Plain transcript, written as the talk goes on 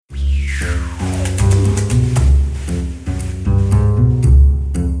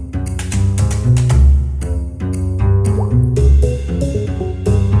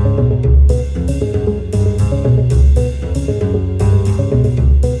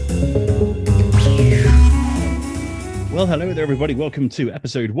Well, hello there, everybody. Welcome to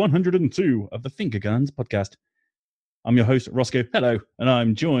episode 102 of the Finger Guns podcast. I'm your host, Roscoe. Hello. And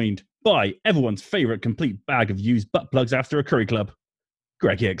I'm joined by everyone's favorite complete bag of used butt plugs after a curry club,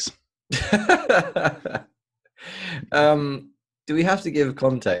 Greg Hicks. Do we have to give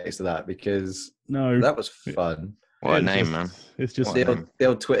context to that? Because No. that was fun. What a name, man. It's just The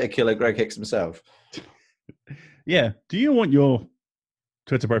old Twitter killer Greg Hicks himself. Yeah. Do you want your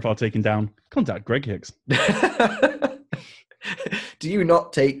Twitter profile taken down? Contact Greg Hicks. Do you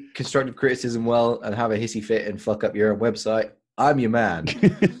not take constructive criticism well and have a hissy fit and fuck up your own website? I'm your man.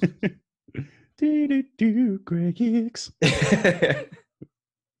 Greg Hicks.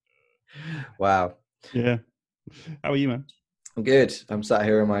 Wow. Yeah. How are you, man? I'm good. I'm sat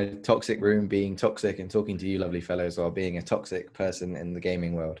here in my toxic room being toxic and talking to you lovely fellows while being a toxic person in the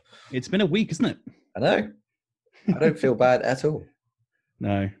gaming world. It's been a week, isn't it? I know. I don't feel bad at all.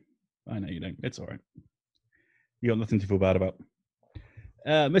 No, I know you don't. It's all right. You got nothing to feel bad about.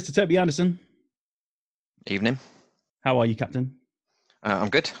 Mr. Toby Anderson. Evening. How are you, Captain? I'm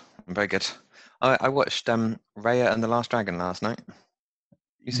good. I'm very good. I watched Raya and the Last Dragon last night.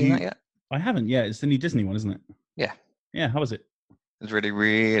 You seen that yet? I haven't yet. It's the new Disney one, isn't it? Yeah. Yeah, how was it? It was really,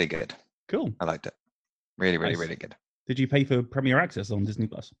 really good. Cool. I liked it. Really, really, Nice. really good. Did you pay for Premier Access on Disney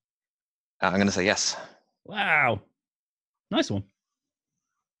Plus? I'm going to say yes. Wow. Nice one.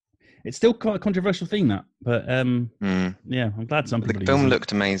 It's still quite a controversial thing, that. But yeah, I'm glad some people The are film using it.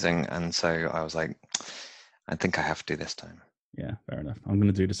 looked amazing, and so I was like, I think I have to do this time. Yeah, fair enough. I'm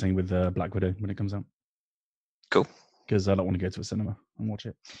going to do the same with Black Widow when it comes out. Cool. Because I don't want to go to a cinema and watch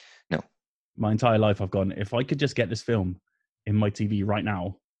it. No. My entire life I've gone, if I could just get this film in my TV right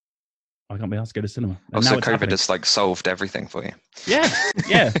now, I can't be asked to go to cinema. And Also, now it's COVID happening. has like solved everything for you. Yeah,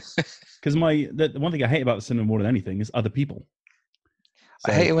 yeah. Because the one thing I hate about the cinema more than anything is other people.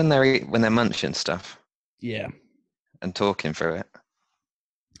 I hate it when they're munching stuff Yeah. and talking through it.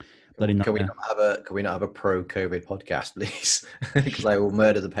 Bloody Can we nightmare. not have a pro-COVID podcast, please? Because I will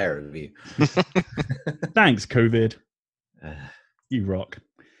murder the pair of you. Thanks, COVID. You rock.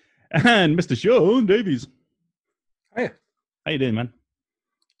 And Mr. Sean Davies. Hiya. How you doing, man?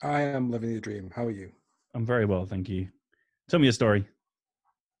 I am living the dream. How are you? I'm very well, thank you. Tell me a story.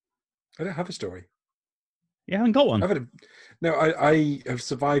 I don't have a story. You haven't got one? I have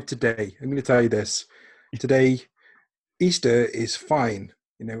survived today. I'm going to tell you this. Today, Easter is fine.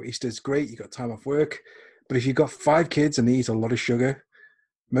 You know, Easter's great. You got time off work. But if you've got 5 kids and they eat a lot of sugar,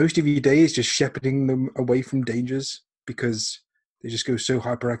 most of your day is just shepherding them away from dangers because they just go so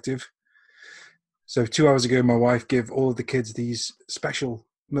hyperactive. So 2 hours ago, my wife gave all of the kids these special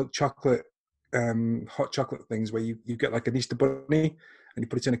milk chocolate, hot chocolate things where you get like an Easter bunny and you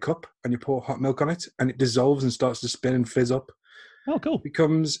put it in a cup and you pour hot milk on it and it dissolves and starts to spin and fizz up. Oh, cool. It's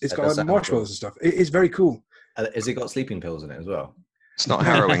That got does like sound marshmallows cool. and stuff. It is very cool. Has it got sleeping pills in it as well? It's not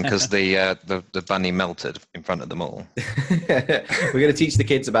harrowing because the bunny melted in front of them all. We're going to teach the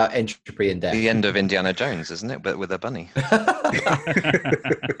kids about entropy and death. The end of Indiana Jones, isn't it? But with a bunny. I'm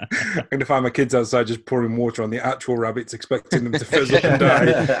going to find my kids outside just pouring water on the actual rabbits, expecting them to fizz up and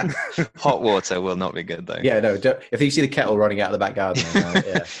die. Hot water will not be good, though. Yeah, no. If you see the kettle running out of the back garden,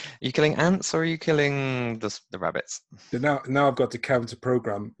 yeah. Are you killing ants or are you killing the rabbits? But now I've got to counter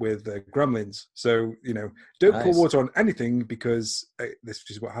program with gremlins. So, you know, don't pour Nice. water on anything because this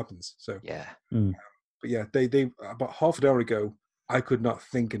is what happens. So, Yeah. but yeah, they about half an hour ago, I could not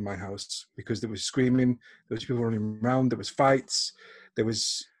think in my house because there was screaming, there was people running around, there was fights, there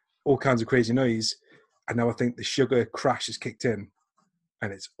was all kinds of crazy noise. And now I think the sugar crash has kicked in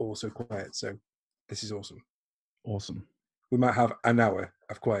and it's all so quiet. So this is awesome. Awesome. We might have an hour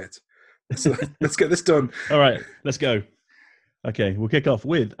of quiet. So let's get this done. All right, let's go. Okay, we'll kick off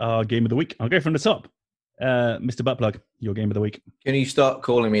with our game of the week. I'll go from the top. Mr. Buttplug, your game of the week. Can you stop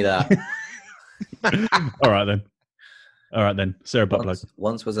calling me that? All right then. Sarah Buttplug.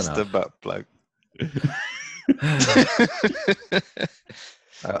 Once was It's enough. the butt plug.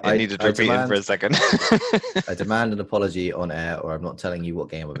 I I needed repeating for a second. I demand an apology on air, or I'm not telling you what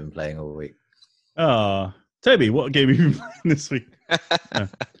game I've been playing all week. Toby, what game have you been playing this week?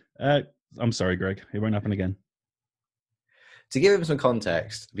 I'm sorry, Greg. It won't happen again. To give him some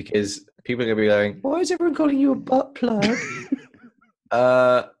context, because people are going to be going, "Why is everyone calling you a butt plug?"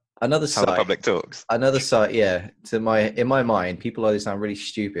 Another How the site. public talks. Another site, yeah. In my mind, people either sound really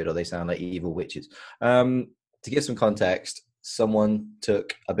stupid or they sound like evil witches. To give some context, someone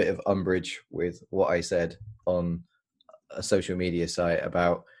took a bit of umbrage with what I said on a social media site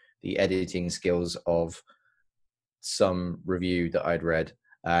about the editing skills of some review that I'd read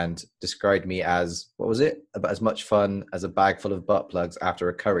and described me as, what was it? About as much fun as a bag full of butt plugs after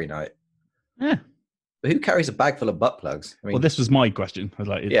a curry night. Yeah. But who carries a bag full of butt plugs? I mean, Well, this was my question. I was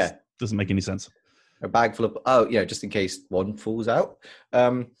like, it doesn't make any sense. a bag full of just in case one falls out.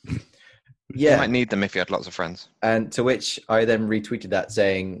 You might need them if you had lots of friends. And to which I then retweeted that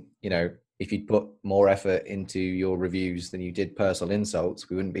saying, if you'd put more effort into your reviews than you did personal insults,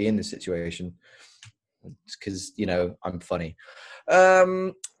 we wouldn't be in this situation. Because, I'm funny.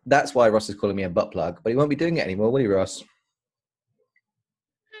 That's why Ross is calling me a butt plug, but he won't be doing it anymore, will he, Ross?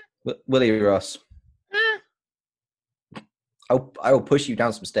 Will he, Ross? I will push you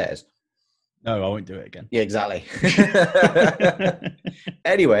down some stairs. No, I won't do it again. Yeah, exactly.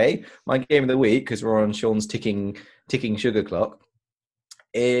 Anyway, my game of the week, because we're on Sean's ticking sugar clock,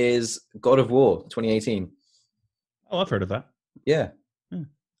 is God of War 2018. Oh, I've heard of that. Yeah.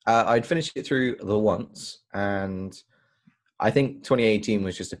 I'd finished it through the once, and I think 2018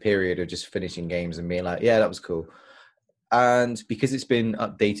 was just a period of just finishing games and being like, yeah, that was cool. And because it's been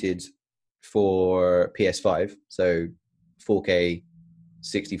updated for PS5, so 4K,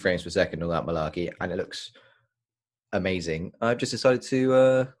 60 frames per second, all that malarkey, and it looks amazing, I've just decided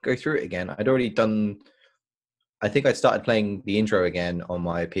to go through it again. I'd already done, I think I'd started playing the intro again on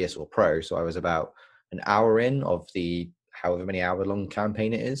my PS4 Pro, so I was about an hour in of the however many hour long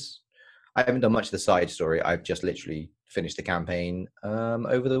campaign it is. I haven't done much of the side story. I've just literally finished the campaign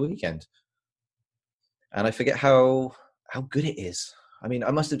over the weekend. And I forget how good it is. I mean, I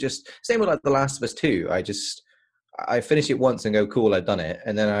must have just, same with like The Last of Us 2. I finish it once and go, cool, I've done it.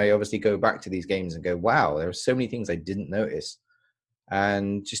 And then I obviously go back to these games and go, wow, there are so many things I didn't notice.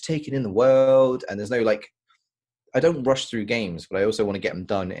 And just taking in the world, and there's no I don't rush through games, but I also want to get them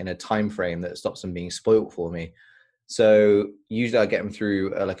done in a time frame that stops them being spoilt for me. So usually I get them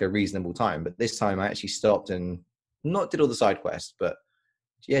through a reasonable time, but this time I actually stopped and not did all the side quests, but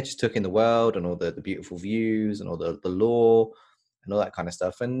just took in the world and all the beautiful views and all the lore and all that kind of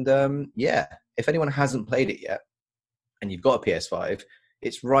stuff. And if anyone hasn't played it yet and you've got a PS5,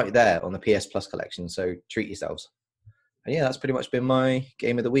 it's right there on the PS Plus collection. So treat yourselves. And that's pretty much been my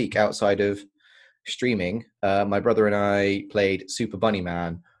game of the week outside of streaming. My brother and I played Super Bunny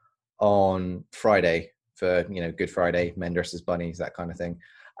Man on Friday for, Good Friday, men dressed as bunnies, that kind of thing.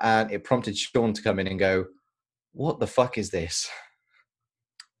 And it prompted Sean to come in and go, what the fuck is this?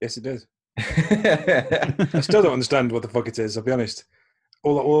 Yes, it does. I still don't understand what the fuck it is, I'll be honest.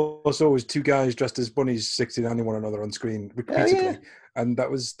 All I saw was two guys dressed as bunnies 69ing one another on screen repeatedly. And that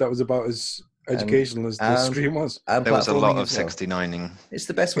was about as educational as the stream was. There was a lot of 69ing. It's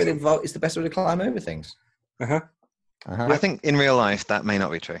the best way to climb over things. Uh-huh. I think in real life that may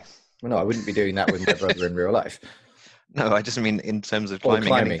not be true. Well, no, I wouldn't be doing that with my brother in real life. No, I just mean in terms of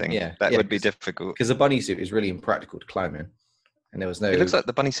climbing anything. That would be difficult. Because a bunny suit is really impractical to climb in. And there was no... It looks like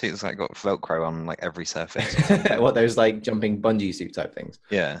the bunny suit has got Velcro on every surface. What, those jumping bungee suit type things?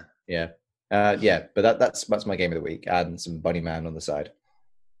 Yeah. Yeah. But that's my game of the week. Adding some Bunny Man on the side.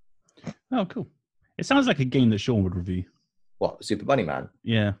 Oh, cool. It sounds like a game that Sean would review. What, Super Bunny Man?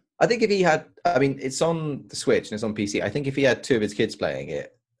 Yeah. I think if he had... I mean, it's on the Switch and it's on PC. I think if he had two of his kids playing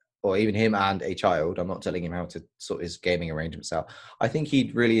it, or even him and a child, I'm not telling him how to sort his gaming arrangements out, I think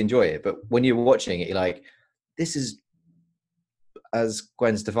he'd really enjoy it. But when you're watching it, you're like, this is, as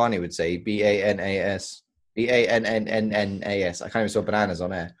Gwen Stefani would say, B-A-N-N-N-N-A-S. I can't even spell bananas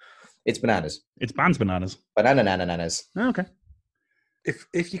on air. It's bananas. It's Band's Bananas. Bananas. Oh, okay.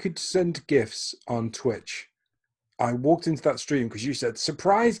 If you could send GIFs on Twitch, I walked into that stream because you said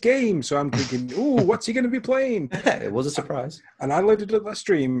surprise game, so I'm thinking, "Ooh, what's he going to be playing?" It was a surprise. And I loaded up that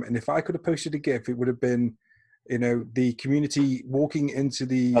stream, and if I could have posted a GIF, it would have been, the community walking into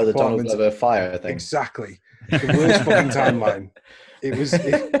the the Donald Glover fire thing. Exactly, the worst fucking timeline. It was.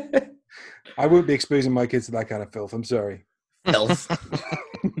 I won't be exposing my kids to that kind of filth. I'm sorry. Filth.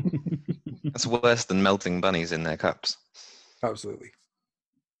 That's worse than melting bunnies in their cups. Absolutely.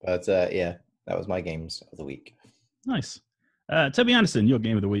 But that was my games of the week. Nice. Toby Anderson, your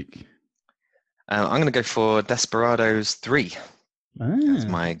game of the week. I'm going to go for Desperados 3. That's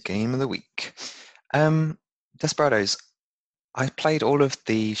my game of the week. Desperados, I played all of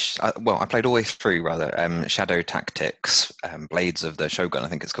the... I played all the way through, rather, Shadow Tactics, Blades of the Shogun, I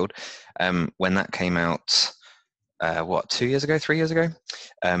think it's called, when that came out, 3 years ago?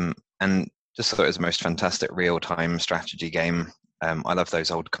 And just thought it was the most fantastic real-time strategy game. I love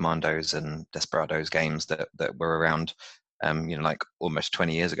those old Commandos and Desperados games that were around, almost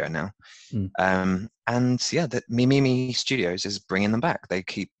 20 years ago now. The Mimimi Studios is bringing them back. They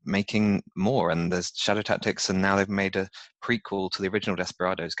keep making more, and there's Shadow Tactics, and now they've made a prequel to the original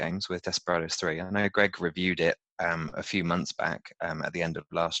Desperados games with Desperados 3. I know Greg reviewed it a few months back at the end of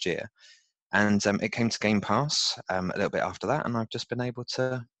last year, And it came to Game Pass a little bit after that, and I've just been able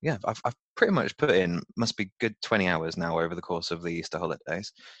to, I've pretty much put in, must be good 20 hours now over the course of the Easter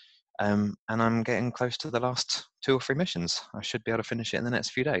holidays. And I'm getting close to the last 2 or 3 missions. I should be able to finish it in the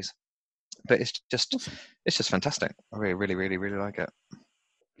next few days. But it's just fantastic. I really, really, really, really like it.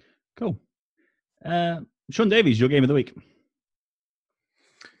 Cool. Sean Davies, your game of the week.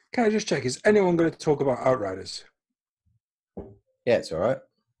 Can I just check, is anyone going to talk about Outriders? Yeah, it's all right.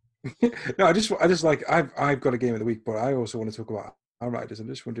 No, I just like, I've got a game of the week, but I also want to talk about Outriders. I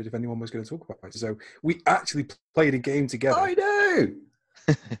just wondered if anyone was going to talk about it. So we actually played a game together. I know.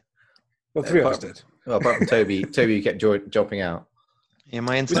 Well, 3 of us did. Well, apart from Toby, you kept jumping out. Yeah,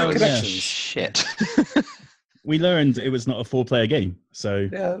 my internet was shit. We learned it was not a 4-player game, so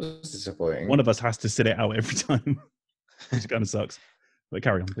yeah, it was disappointing. One of us has to sit it out every time, which kind of sucks. But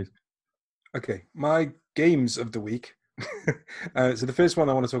carry on, please. Okay, my games of the week. So the first one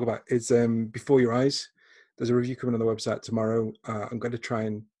I want to talk about is Before Your Eyes. There's a review coming on the website tomorrow. I'm going to try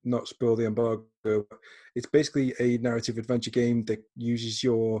and not spoil the embargo. It's basically a narrative adventure game that uses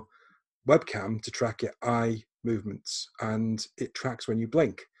your webcam to track your eye movements, and it tracks when you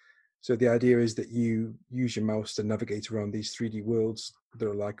blink. So the idea is that you use your mouse to navigate around these 3D worlds that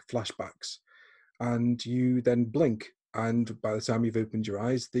are like flashbacks, and you then blink, and by the time you've opened your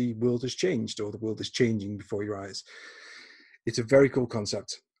eyes, the world has changed, or the world is changing before your eyes. It's a very cool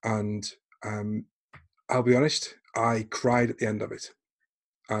concept, and I'll be honest, I cried at the end of it.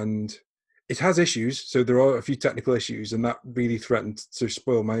 And it has issues, so there are a few technical issues, and that really threatened to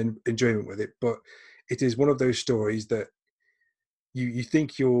spoil my enjoyment with it. But it is one of those stories that you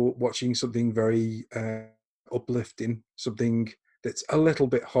think you're watching something very uplifting, something that's a little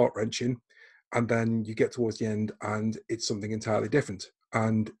bit heart-wrenching, and then you get towards the end and it's something entirely different,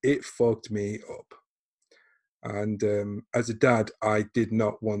 and it fucked me up. And as a dad, I did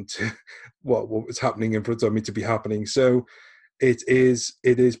not want what was happening in front of me to be happening. So it is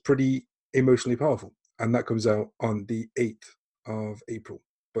pretty emotionally powerful, and that comes out on the 8th of April.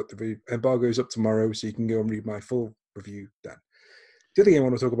 But the embargo is up tomorrow, so you can go and read my full review then. The other game I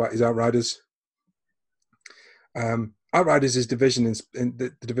want to talk about is Outriders. Outriders is the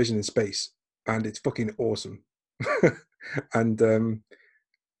Division in space, and it's fucking awesome. And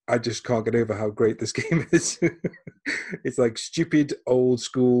I just can't get over how great this game is. It's like stupid old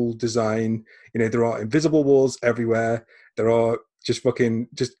school design. You know, there are invisible walls everywhere. There are just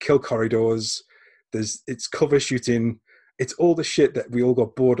kill corridors. It's cover shooting. It's all the shit that we all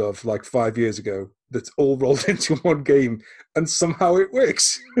got bored of like 5 years ago. That's all rolled into one game, and somehow it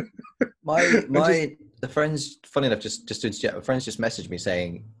works. The friends, funny enough, just to interject, my friends just messaged me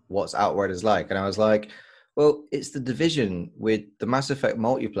saying, "What's Outriders like?" And I was like, "Well, it's the Division with the Mass Effect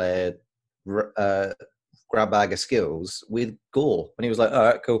multiplayer grab bag of skills with gore." And he was like, "All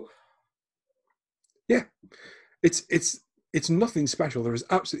right, cool." Yeah, it's nothing special. There is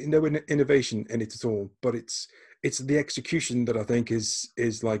absolutely no innovation in it at all. But it's the execution that I think is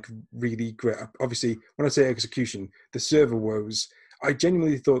like really great. Obviously, when I say execution, the server woes, I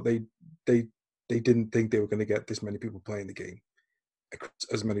genuinely thought they didn't think they were going to get this many people playing the game across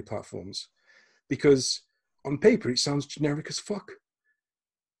as many platforms, because on paper it sounds generic as fuck.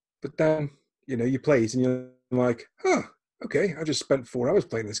 But then, you know, you play it and you're like, huh, okay, I just spent 4 hours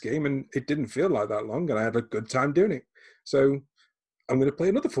playing this game and it didn't feel like that long, and I had a good time doing it. So I'm going to play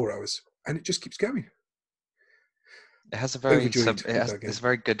another 4 hours, and it just keeps going. It has a very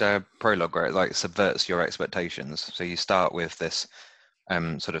good prologue where it like subverts your expectations. So you start with this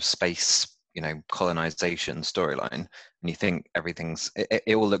sort of space, you know, colonization storyline, and you think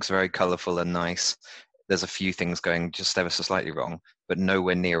it all looks very colorful and nice. There's a few things going just ever so slightly wrong, but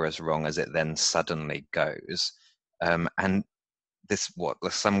nowhere near as wrong as it then suddenly goes. And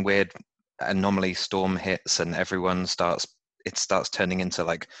some weird anomaly storm hits, and everyone starts turning into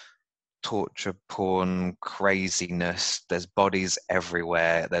like torture porn craziness. There's bodies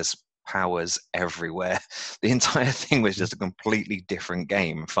everywhere. There's powers everywhere. The entire thing was just a completely different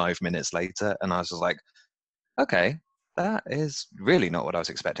game 5 minutes later, and I was just like, okay, that is really not what I was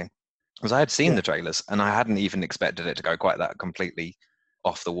expecting. Because I had seen the trailers, and I hadn't even expected it to go quite that completely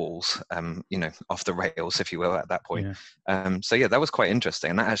off the walls, you know, off the rails, if you will, at that point. Yeah. So yeah, that was quite interesting,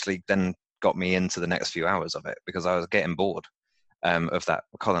 and that actually then got me into the next few hours of it, because I was getting bored of that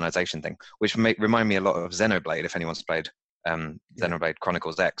colonization thing, which remind me a lot of Xenoblade. If anyone's played Xenoblade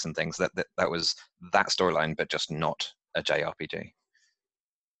Chronicles X and things, that was that storyline, but just not a JRPG.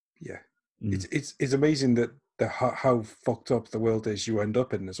 Yeah, it's amazing that how fucked up the world is you end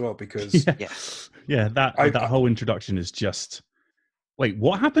up in as well, because that whole introduction is just, wait,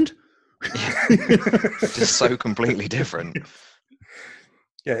 what happened? Just so completely different.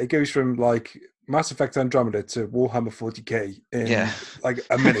 Yeah, it goes from like Mass Effect Andromeda to Warhammer 40k in like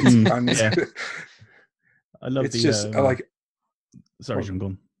a minute. And Yeah. I love it's just I like. Sorry, Sean, go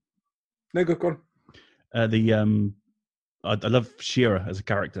on. No, go on. I love Shira as a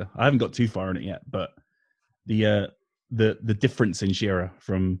character. I haven't got too far in it yet, but the difference in Shira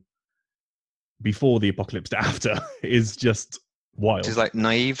from before the apocalypse to after is just wild. She's like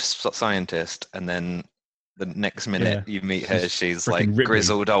naive scientist, and then the next minute you meet her, she's like Ripley.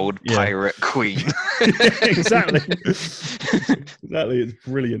 Grizzled old pirate queen. Exactly. Exactly. It's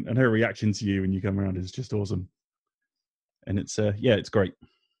brilliant, and her reaction to you when you come around is just awesome. And it's it's great.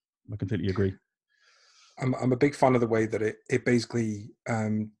 I completely agree. I'm a big fan of the way that it basically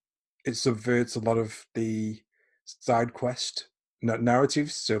it subverts a lot of the side quest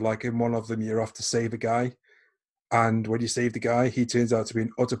narratives. So like in one of them, you're off to save a guy, and when you save the guy, he turns out to be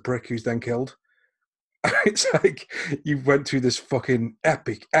an utter prick who's then killed. It's like you went through this fucking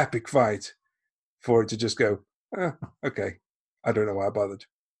epic fight for it to just go, okay, I don't know why I bothered.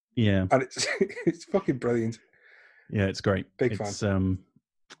 Yeah, and it's fucking brilliant. Yeah, it's great. Big fan.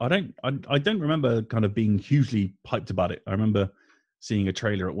 I don't remember kind of being hugely hyped about it. I remember seeing a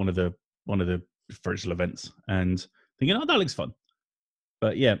trailer at one of the virtual events and thinking, oh, that looks fun.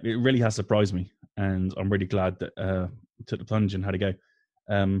 But yeah, it really has surprised me, and I'm really glad that I took the plunge and had a go.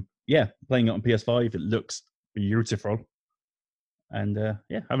 Playing it on PS5, it looks beautiful, and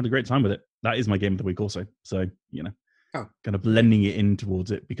having a great time with it. That is my game of the week also. So kind of blending it in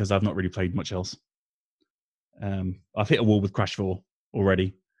towards it because I've not really played much else. I've hit a wall with Crash 4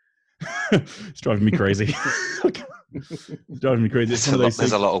 already. It's driving me crazy. It's driving me crazy.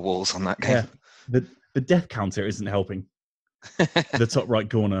 There's a lot of walls on that game. Yeah, the death counter isn't helping. The top right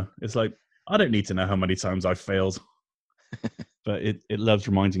corner. It's like, I don't need to know how many times I've failed. But it loves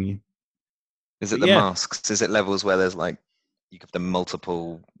reminding you. Is it the masks? Is it levels where there's like, you have the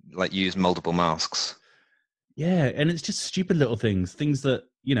use multiple masks? Yeah, and it's just stupid little things that,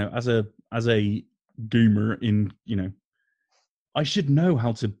 as a gamer in, I should know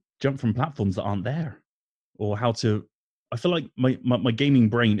how to jump from platforms that aren't there, or how to. I feel like my gaming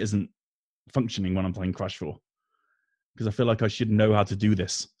brain isn't functioning when I'm playing Crash 4, because I feel like I should know how to do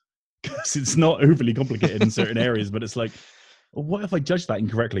this, because it's not overly complicated in certain areas, but it's like, well, what if I judge that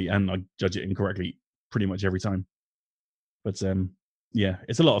incorrectly? And I judge it incorrectly pretty much every time. But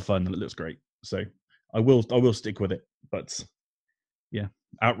it's a lot of fun and it looks great, so I will stick with it. But yeah,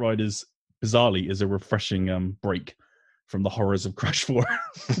 Outriders bizarrely is a refreshing break from the horrors of Crash 4.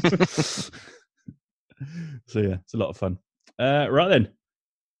 So yeah, it's a lot of fun. Right then,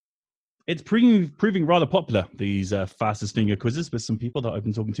 it's proving rather popular, these fastest finger quizzes, with some people that I've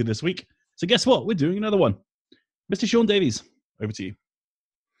been talking to this week. So guess what? We're doing another one. Mr. Sean Davies, over to you.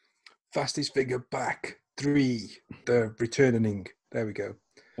 Fastest finger back 3, the returning. There we go.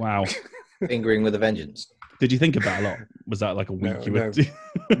 Wow. Fingering with a vengeance. Did you think about a lot? Was that like a week you were?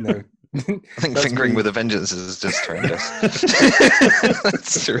 No. I think fingering with a vengeance is just horrendous.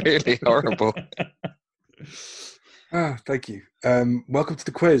 That's really horrible. Thank you. Welcome to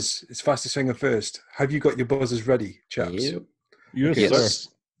the quiz. It's fastest finger first. Have you got your buzzers ready, chaps? Yes.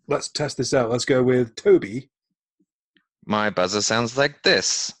 Let's test this out. Let's go with Toby. My buzzer sounds like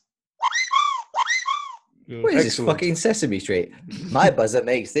this. What is this fucking Sesame Street? My buzzer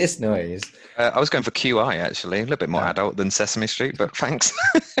makes this noise. I was going for QI, actually. A little bit more adult than Sesame Street, but thanks.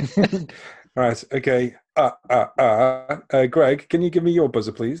 Right, okay. Greg, can you give me your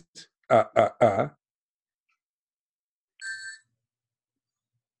buzzer, please? Can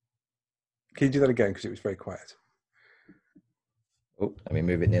you do that again, because it was very quiet? Oh, let me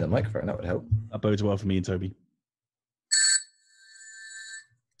move it near the microphone. That would help. That bodes well for me and Toby.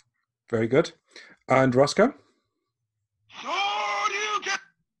 Very good. And Roscoe?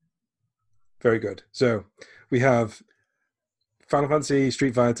 Very good. So we have Final Fantasy,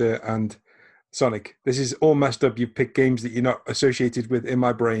 Street Fighter, and Sonic. This is all messed up. You've picked games that you're not associated with in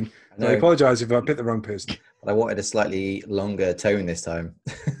my brain. I apologize if I picked the wrong person. But I wanted a slightly longer tone this time.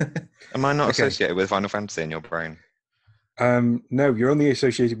 Am I not associated with Final Fantasy in your brain? No, you're only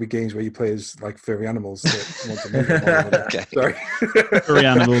associated with games where you play as like furry animals that want to move. Okay. Sorry. Furry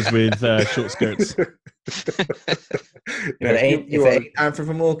animals with short skirts. If it ain't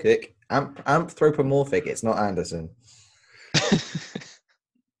anthropomorphic, it's not Anderson.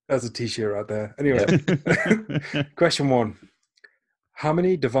 That's a t-shirt right there. Anyway, question 1. How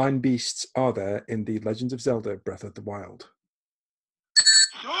many divine beasts are there in the Legend of Zelda Breath of the Wild?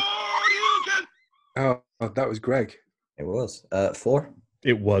 Oh, that was Greg. It was. 4?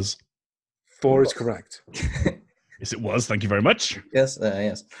 It was. 4 is correct. Yes, it was. Thank you very much. Yes,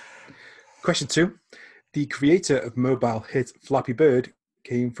 yes. Question 2. The creator of mobile hit Flappy Bird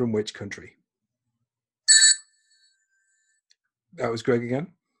came from which country? That was Greg again.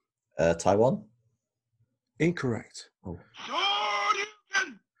 Taiwan. Incorrect. Oh.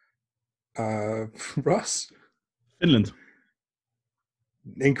 Ross? Finland.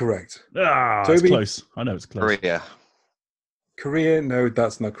 Incorrect. It's Toby? close. I know it's close. Korea. Korea? No,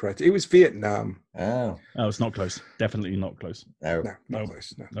 that's not correct. It was Vietnam. Oh. Oh, it's not close. Definitely not close. No. No, not No.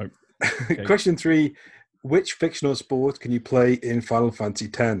 close. No. No. Okay. Question 3. Which fictional sport can you play in Final Fantasy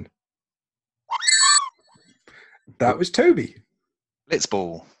X? That was Toby.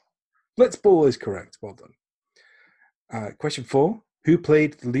 Blitzball. Blitzball is correct. Well done. Question 4. Who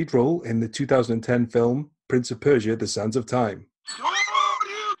played the lead role in the 2010 film Prince of Persia: The Sands of Time?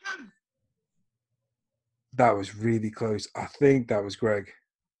 That was really close. I think that was Greg.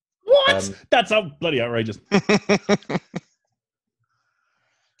 What? That's bloody outrageous.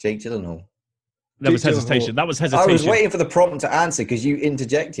 Jake Gyllenhaal. That was Jake Gyllenhaal. hesitation. That was hesitation. I was waiting for the prompt to answer because you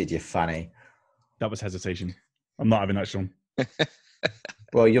interjected, you fanny. That was hesitation. I'm not having that, Sean.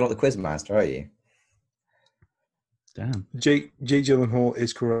 Well, you're not the quiz master, are you? Damn. Jake Gyllenhaal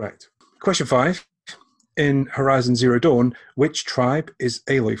is correct. Question 5. In Horizon Zero Dawn, which tribe is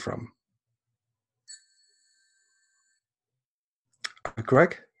Aloy from?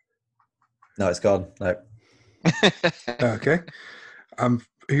 Greg? No, it's gone. No. Okay.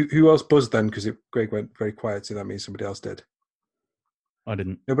 Who else buzzed then? Because Greg went very quiet, so that means somebody else did. I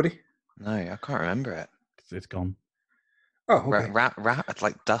didn't. Nobody? No, I can't remember it. It's gone. Oh, okay.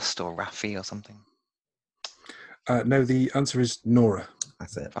 Like Dust or Raffi or something. No, the answer is Nora.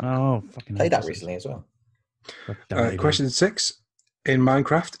 That's it. Oh, fucking Played that hell. recently as well. God damn it, Question 6. In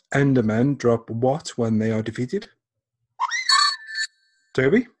Minecraft, Endermen drop what when they are defeated?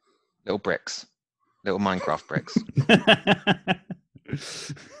 Toby? Little bricks. Little Minecraft bricks.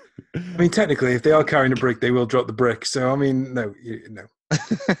 I mean, technically, if they are carrying a brick, they will drop the brick. So, I mean, no.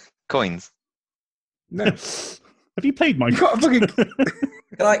 Coins. No. Have you played You Minecraft? got a fucking...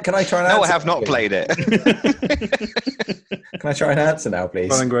 Can I try and No, answer? I have not please? played it. Can I try and answer now, please?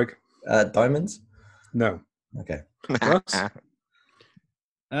 Well then, Greg. Diamonds? No. Okay. Ross?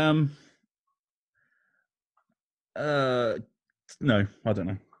 No, I don't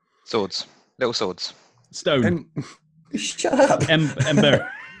know. Swords. Little swords. Stone. Shut up. Ember.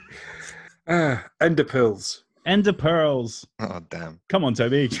 Ender pills. Ender pearls. Oh, damn. Come on,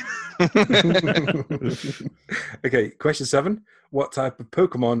 Toby. Okay, question 7. What type of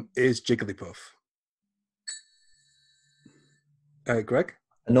Pokemon is Jigglypuff? Greg?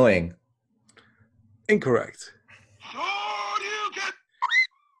 Annoying. Incorrect.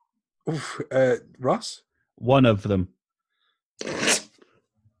 Oof, Ross? One of them.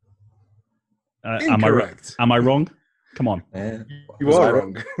 Incorrect. Am I wrong? Come on. Yeah. You Was are I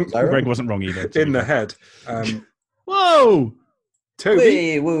wrong. Was I wrong? Greg wasn't wrong either. In the head. Whoa! Toby?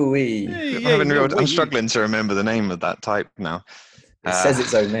 Wee, woo, wee. I'm struggling to remember the name of that type now. It says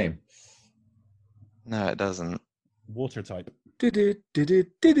its own name. No, it doesn't. Water type.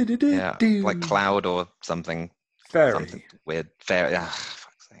 Yeah, like cloud or something. Fairy. Something weird. Fairy.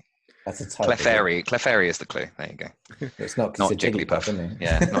 Fuck's sake. That's a type. Clefairy. Clefairy is the clue. There you go. It's not Not Jigglypuff, Jigglypuff. isn't it?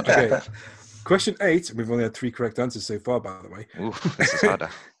 Yeah, not Okay. Jigglypuff. Question 8. We've only had 3 correct answers so far, by the way. Ooh, this is harder.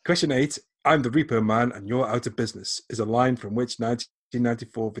 Question 8. I'm the Repo Man and you're out of business is a line from which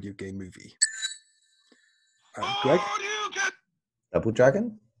 1994 video game movie? Greg? Double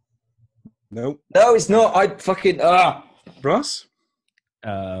Dragon? No. No, it's not. I fucking Ross?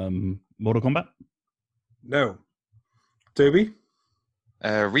 Mortal Kombat. No. Toby?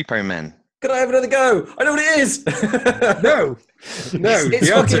 Repo Men. Can I have another go? I know what it is. No. No. It's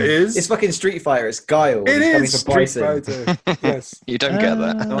The answer fucking, is... It's fucking Street Fighter. It's Guile. It He's coming is for Street Bison. Fighter. Yes. You don't get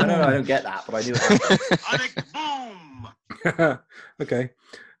that. No, I don't get that, but I do. Boom! Okay.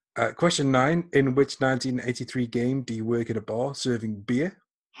 Question 9. In which 1983 game do you work in a bar serving beer?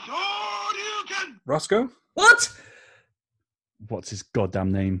 Roscoe? What? What's his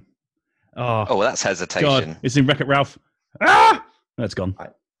goddamn name? Oh, Oh, well, that's hesitation. God. It's in Wreck-It Ralph. Ah! That's gone.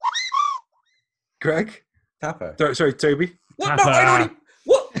 Greg? Tapper. Sorry, Toby? What? No, I already.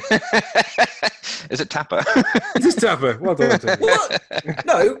 What? Is it Tapper? Is this Tapper? Well done, Toby. What?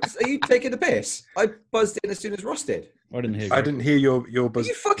 No, are you taking the piss? I buzzed in as soon as Ross did. I didn't hear. I Greg. didn't hear your Are buzz.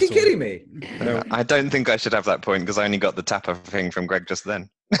 you fucking at all. kidding me? No. I don't think I should have that point because I only got the Tapper thing from Greg just then.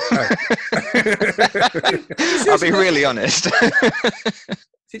 Oh. I'll be really honest.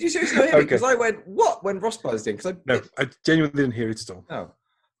 Did you seriously not hear me? Okay. Because I went, what? When Ross buzzed in? Because No, I genuinely didn't hear it at all. Oh.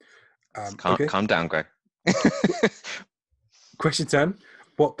 Okay. Calm down, Greg. Question 10.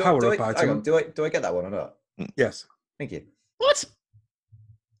 What power-up Hang item? on, do I get that one or not? Yes. Thank you. What?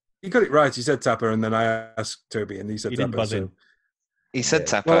 You got it right. You said Tapper, and then I asked Toby, and he said You Tapper. didn't buzz in. He said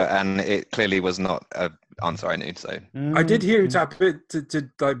Tapper, and it clearly was not an answer I knew. So I did hear him tap it to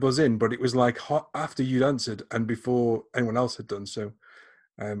like buzz in, but it was like hot after you'd answered and before anyone else had done so.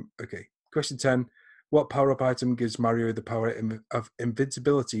 Okay. Question 10. What power-up item gives Mario the power of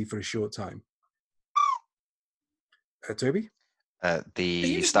invincibility for a short time? Toby? the Are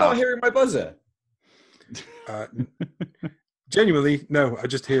you just star. not hearing my buzzer? Genuinely, no. I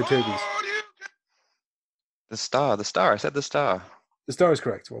just hear Toby's. The star. I said the star. The star is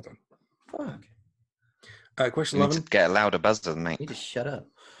correct. Well done. Fuck. Question You need 11. to get a louder buzzer, mate. You just shut up.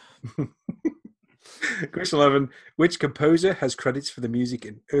 Question 11. Which composer has credits for the music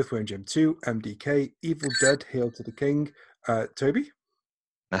in Earthworm Jim 2, MDK, Evil Dead, Hail to the King? Toby?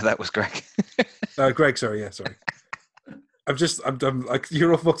 No, that was Greg. Greg, sorry. Yeah, sorry. I'm like,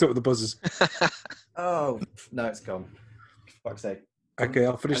 you're all fucked up with the buzzers. Oh, no, it's gone. For fuck's sake. Okay,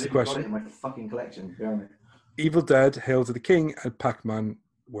 I'll finish the question. Got it in my fucking collection. Behind me. Evil Dead, Hail to the King, and Pac-Man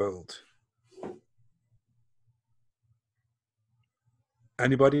World.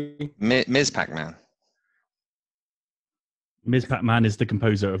 Anybody? Ms. Pac-Man. Ms. Pac-Man is the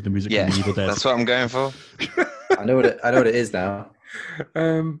composer of the music Yeah, from Evil Dead. that's what I'm going for. I know what it is now.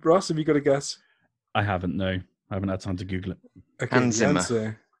 Ross, have you got a guess? I haven't, no. I haven't had time to Google it. Okay, Hans the Zimmer.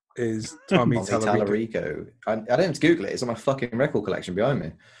 answer is Tommy Tallarico. Tallarico. I don't have to Google it. It's on my fucking record collection behind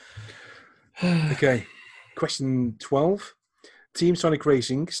me. Okay, question 12. Team Sonic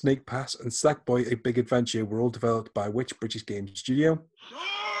Racing, Snake Pass, and Sackboy: A Big Adventure were all developed by which British game studio?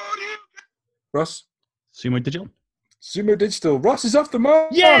 Ross? Sumo Digital? Sumo Digital. Ross is off the mark!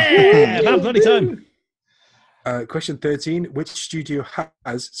 Yeah! About bloody time! Question 13. Which studio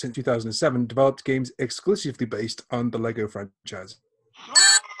has, since 2007, developed games exclusively based on the Lego franchise?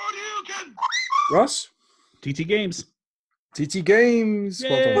 Ross? TT Games. TT Games.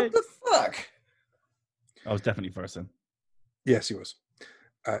 Well done. What the fuck? I was definitely first then. Yes, he was.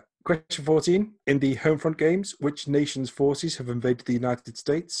 Question 14. In the Homefront games, which nation's forces have invaded the United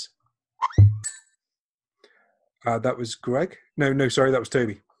States? That was Greg. No, sorry, that was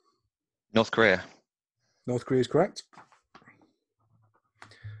Toby. North Korea. North Korea is correct.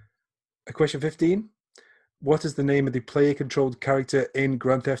 Question 15. What is the name of the player-controlled character in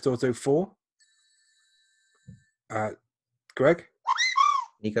Grand Theft Auto 4? Greg?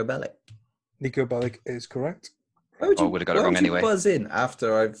 Nico Bellic. Nico Bellic is correct. Why would you, I would have got it wrong would you anyway. buzz in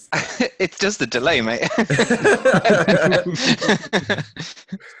after I've... It's just a delay, mate. I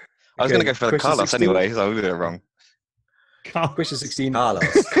was going to go for the question Carlos 16. anyway, so I would have got it wrong. Question 16. Carlos.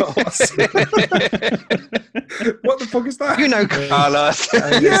 What the fuck is that? You know Carlos.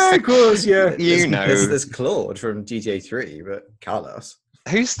 Yeah, of course, yeah. You know. There's Claude from GTA 3, but Carlos.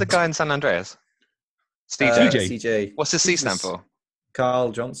 Who's the guy in San Andreas? Steve CJ. CJ. What's his C stand for?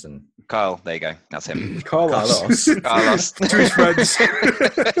 Carl Johnson. Carl. There you go. That's him. Carlos. Carlos. To his friends.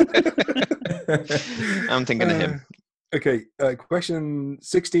 I'm thinking of him. Okay, question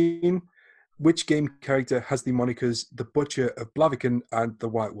 16. Which game character has the monikers The Butcher of Blaviken and The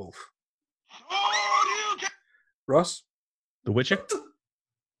White Wolf? Ross? The Witcher?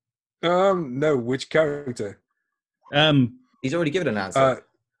 No, which character? He's already given an answer.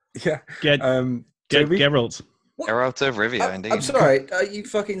 Yeah. Toby? Geralt. Geralt of Rivia, indeed. I'm sorry. Are you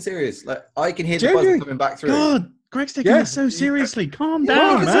fucking serious? Like, I can hear the Genuinely? buzzer coming back through. God, Greg's taking Yeah. this so seriously. Calm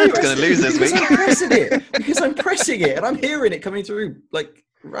Well, down, because man. He's gonna lose this because week. I'm pressing it. Because I'm pressing it, and I'm hearing it coming through like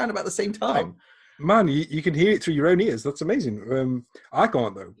around about the same time. Man, you can hear it through your own ears. That's amazing. I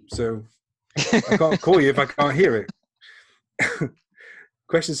can't, though. So I can't call you if I can't hear it.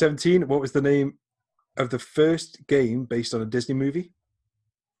 Question 17. What was the name of the first game based on a Disney movie?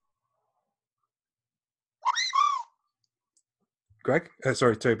 Greg?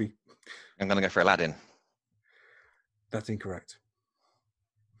 Sorry, Toby. I'm going to go for Aladdin. That's incorrect.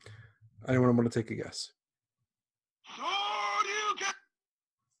 Anyone want to take a guess?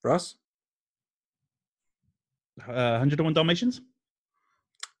 Ross? 101 Dalmatians?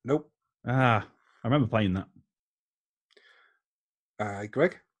 Nope. I remember playing that.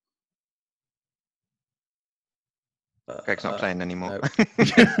 Greg? Greg's not playing anymore.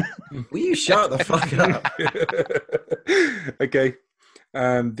 Will you shut the fuck up? Okay.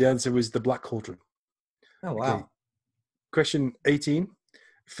 The answer was The Black Cauldron. Oh, wow. Okay. Question 18.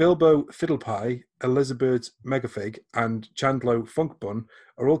 Filbo Fiddlepie, Elizabeth Megafig, and Chandlo Funkbun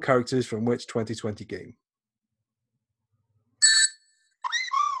are all characters from which 2020 game?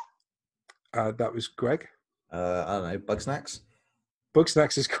 That was Greg. I don't know. Bugsnax?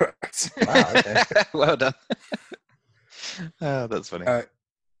 Bugsnax is correct. Wow, okay. Well done. Oh, that's funny.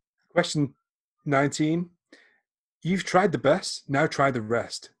 Question 19. You've tried the best, now try the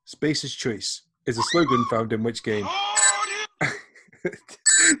rest. Space's choice is a slogan found in which game?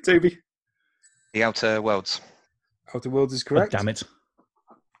 Toby? The Outer Worlds. Outer Worlds is correct. Oh, damn it.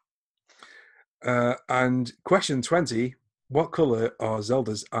 And question 20, what colour are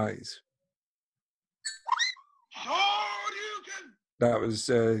Zelda's eyes? That was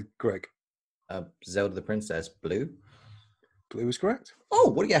Greg. Zelda the Princess, blue. Blue is correct. Oh,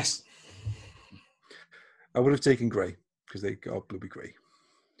 what a guess. I would have taken grey because they are bluey grey.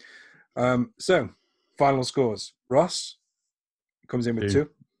 So, final scores. Ross comes in with 2.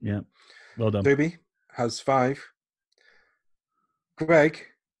 Yeah, well done. Toby has 5. Greg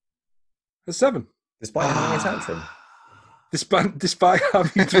has 7. Despite having a tantrum. Despite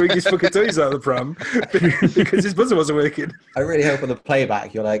having throwing his fucking toys out of the pram because his buzzer wasn't working. I really hope on the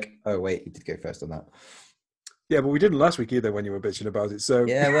playback you're like, oh wait, you did go first on that. Yeah, but we didn't last week either when you were bitching about it. So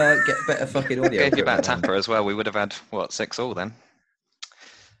yeah, well, get better fucking audio. Gave you that tapper as well. We would have had 6 all then.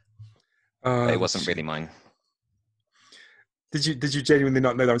 It wasn't really mine. Did you genuinely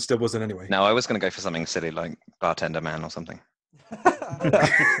not know that it still wasn't anyway? No, I was going to go for something silly like Bartender Man or something.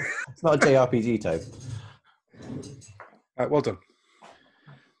 It's not a JRPG type. Well done.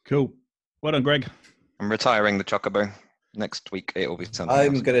 Cool. Well done, Greg. I'm retiring the Chocobo. Next week it will be something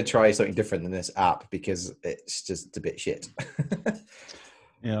I'm else. going to try something different than this app because it's just a bit shit.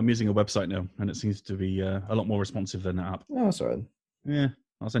 Yeah, I'm using a website now, and it seems to be a lot more responsive than that app. Oh, sorry. Yeah,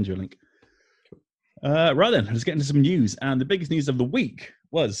 I'll send you a link. Right then, let's get into some news. And the biggest news of the week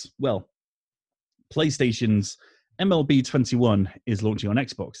was, well, PlayStation's MLB 21 is launching on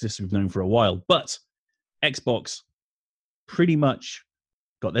Xbox. This we've known for a while, but Xbox pretty much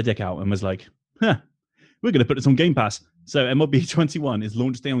got their dick out and was like, we're going to put this on Game Pass. So MLB 21 is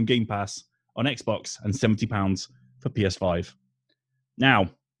launched day on Game Pass on Xbox and £70 for PS5. Now,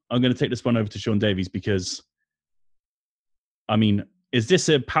 I'm going to take this one over to Sean Davies because, I mean, is this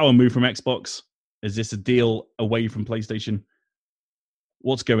a power move from Xbox? Is this a deal away from PlayStation?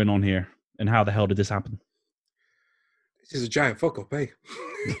 What's going on here? And how the hell did this happen? This is a giant fuck up, eh?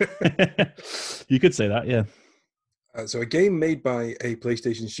 You could say that, yeah. So a game made by a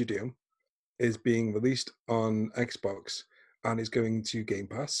PlayStation studio is being released on Xbox and is going to Game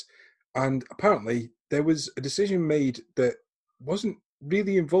Pass. And apparently there was a decision made that wasn't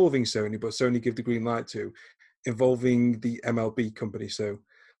really involving Sony, but Sony gave the green light to, involving the MLB company. So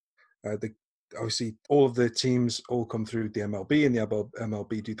obviously all of the teams all come through the MLB, and the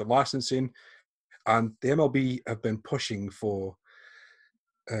MLB do the licensing. And the MLB have been pushing for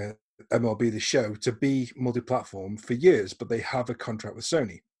MLB The Show to be multi-platform for years, but they have a contract with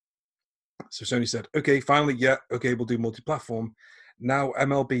Sony. So Sony said, okay, finally, we'll do multi-platform. Now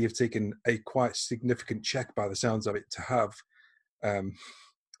MLB have taken a quite significant check by the sounds of it to have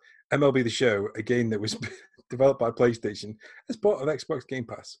MLB The Show, a game that was developed by PlayStation, as part of Xbox Game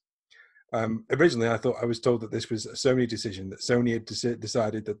Pass. Originally, I was told that this was a Sony decision, that Sony had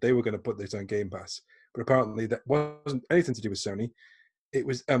decided that they were going to put this on Game Pass. But apparently that wasn't anything to do with Sony. It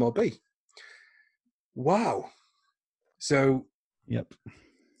was MLB. Wow. So yep.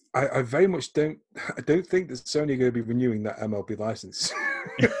 I very much don't think that Sony are going to be renewing that MLB license.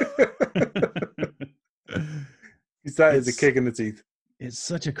 That is a kick in the teeth. It's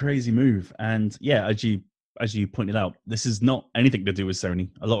such a crazy move. And yeah, as you pointed out, this is not anything to do with Sony.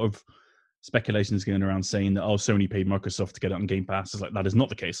 A lot of speculation is going around saying that, Sony paid Microsoft to get it on Game Pass. It's like, that is not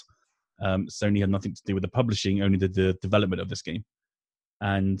the case. Sony had nothing to do with the publishing, only the development of this game.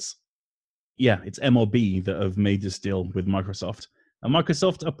 And yeah, it's MLB that have made this deal with Microsoft. And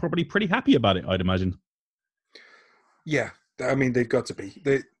Microsoft are probably pretty happy about it, I'd imagine. Yeah, I mean, they've got to be.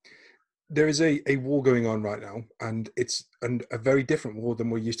 There is a war going on right now, and it's a very different war than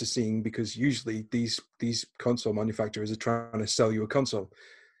we're used to seeing, because usually these console manufacturers are trying to sell you a console,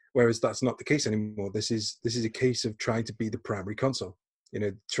 whereas that's not the case anymore. This is a case of trying to be the primary console,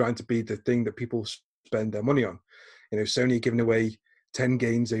 trying to be the thing that people spend their money on. Sony are giving away 10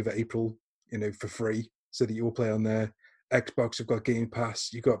 games over April, for free, so that you will play on there. Xbox have got Game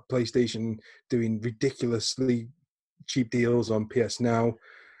Pass. You've got PlayStation doing ridiculously cheap deals on PS Now,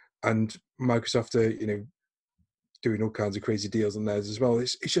 and Microsoft are, doing all kinds of crazy deals on theirs as well.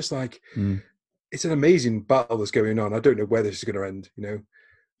 It's just like, it's an amazing battle that's going on. I don't know where this is going to end,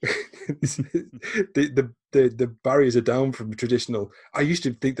 the barriers are down from traditional. I used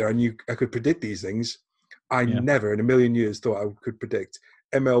to think that I could predict these things. I never in a million years thought I could predict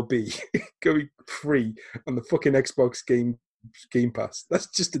MLB going free on the fucking Xbox Game Pass. That's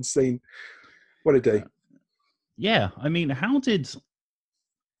just insane. What a day. Yeah, I mean, how did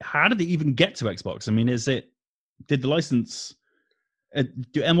it even get to Xbox? I mean, did the license,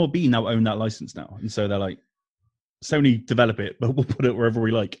 do MLB now own that license now? And so they're like, Sony develop it, but we'll put it wherever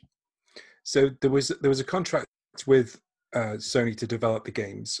we like. So there was a contract with Sony to develop the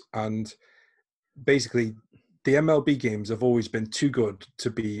games, and basically the MLB games have always been too good to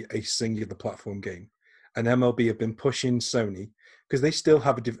be a singular platform game, and MLB have been pushing Sony because they still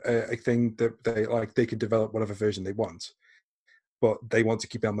have a thing that they can develop whatever version they want, but they want to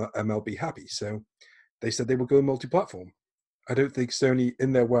keep MLB happy, so they said they will go multi-platform. I don't think Sony,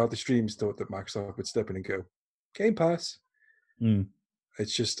 in their wildest dreams, thought that Microsoft would step in and go, Game Pass.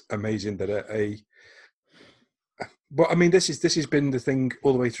 It's just amazing that but I mean, this has been the thing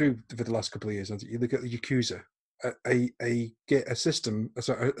all the way through for the last couple of years. You look at the Yakuza, a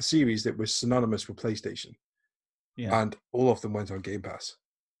series that was synonymous with PlayStation, and all of them went on Game Pass.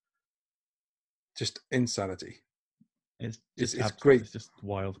 Just insanity. It's great. It's just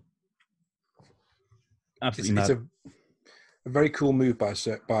wild. Absolutely mad. It's a very cool move by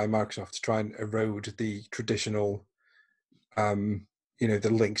Microsoft to try and erode the traditional, the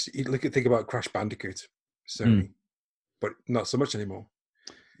links. Think about Crash Bandicoot, Sony, but not so much anymore.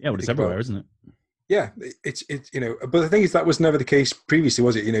 Yeah, well, it's everywhere, isn't it? Yeah, it's but the thing is that was never the case previously,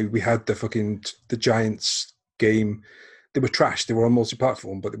 was it? We had the Giants game. They were trash. They were on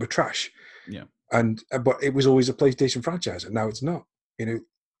multi-platform, but they were trash. Yeah. But it was always a PlayStation franchise, and now it's not.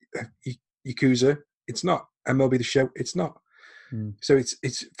 Yakuza, it's not. MLB The Show, it's not. So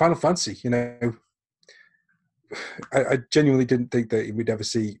it's Final Fantasy. I genuinely didn't think that we'd ever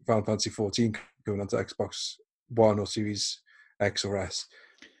see Final Fantasy 14 going onto Xbox One or Series X or S,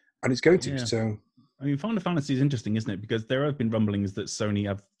 and it's going to. Yeah. So, I mean, Final Fantasy is interesting, isn't it? Because there have been rumblings that Sony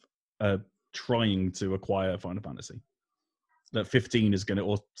have trying to acquire Final Fantasy. That 16 is going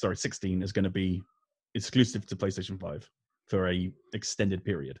to be exclusive to PlayStation 5 for a extended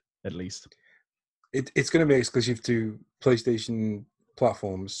period, at least. It's going to be exclusive to PlayStation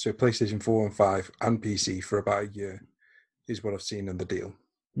platforms, so PlayStation 4 and 5 and PC for about a year, is what I've seen in the deal.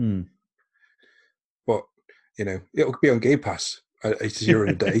 But, it'll be on Game Pass at €80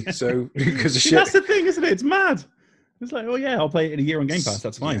 a day, so because of shit. That's the thing, isn't it? It's mad. It's like, oh yeah, I'll play it in a year on Game Pass,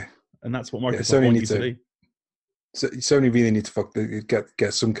 that's fine. Yeah. And that's what Microsoft wants you to do. So Sony really need to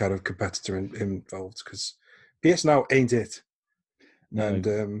get some kind of competitor involved, because PS Now ain't it. No.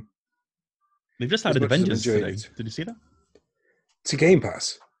 And they've just added Avengers today. Did you see that? To Game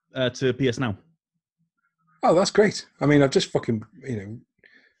Pass? To PS Now. Oh, that's great. I mean, I've just fucking,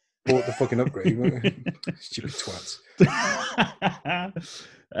 bought the fucking upgrade. Stupid twats.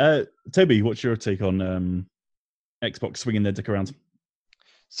 Toby, what's your take on Xbox swinging their dick around?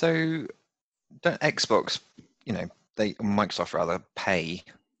 So, don't Xbox, Microsoft rather, pay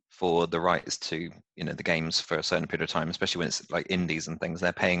for the rights to, the games for a certain period of time, especially when it's like indies and things.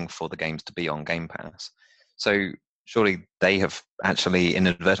 They're paying for the games to be on Game Pass. So surely they have actually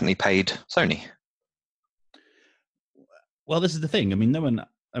inadvertently paid Sony. Well, this is the thing. I mean,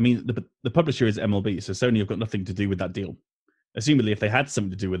 the publisher is MLB, so Sony have got nothing to do with that deal. Assumedly, if they had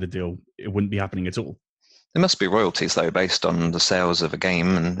something to do with the deal, it wouldn't be happening at all. There must be royalties, though, based on the sales of a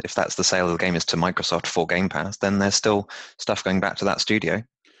game. And if that's the sale of the game is to Microsoft for Game Pass, then there's still stuff going back to that studio.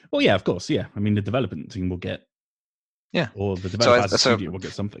 Well, yeah, of course, yeah. I mean, the development team will get... Yeah. Or the developer studio will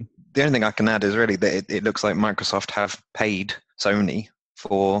get something. The only thing I can add is really that it looks like Microsoft have paid Sony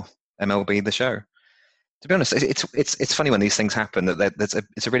for MLB The Show. To be honest, it's funny when these things happen.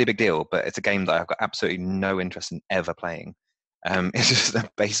 It's a really big deal, but it's a game that I've got absolutely no interest in ever playing. It's just a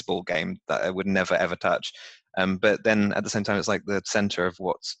baseball game that I would never ever touch. But then at the same time, it's like the center of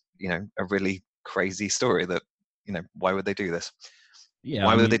what's a really crazy story. That why would they do this? Yeah,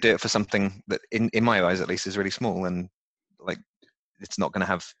 why would they do it for something that, in my eyes at least, is really small and like it's not going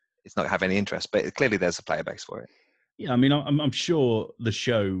to have any interest? But clearly, there's a player base for it. Yeah, I mean, I'm sure the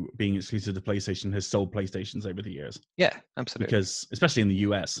show being exclusive to PlayStation has sold PlayStations over the years. Yeah, absolutely. Because especially in the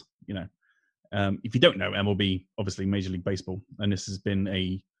US, if you don't know, MLB, obviously Major League Baseball, and this has been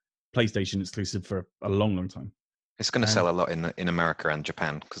a PlayStation exclusive for a long, long time. It's going to sell a lot in America and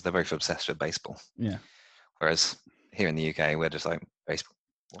Japan because they're both obsessed with baseball. Yeah. Whereas here in the UK, we're just like, baseball.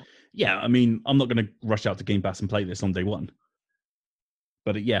 What? Yeah, I mean, I'm not going to rush out to Game Pass and play this on day one.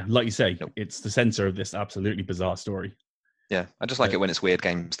 But yeah, like you say, It's the center of this absolutely bizarre story. Yeah, I just like it when it's weird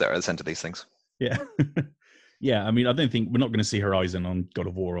games that are at the center of these things. Yeah. Yeah, I mean, I don't think we're not going to see Horizon on God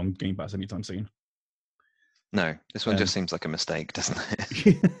of War on Game Pass anytime soon. No, this one just seems like a mistake, doesn't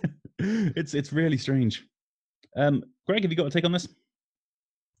it? It's really strange. Greg, have you got a take on this?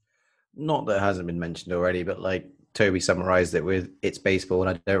 Not that it hasn't been mentioned already, but like Toby summarized it with it's baseball, and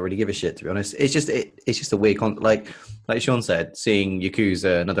I don't really give a shit, to be honest. It's just a weird like Sean said, seeing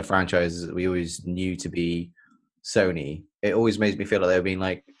Yakuza and other franchises that we always knew to be Sony, it always makes me feel like they're being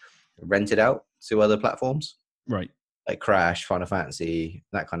like rented out to other platforms. Right. Like Crash, Final Fantasy,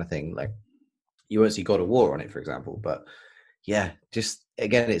 that kind of thing. Like you won't see God of War on it, for example. But yeah, just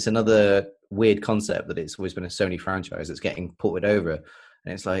again, it's another weird concept that it's always been a Sony franchise that's getting ported over,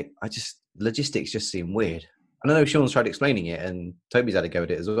 and it's like logistics just seem weird. And I know Sean's tried explaining it, and Toby's had a go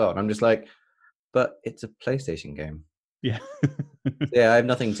at it as well, and I'm just like, but it's a PlayStation game. Yeah. Yeah, I have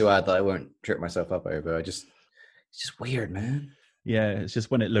nothing to add that I won't trip myself up over. It's just weird, man. Yeah, it's just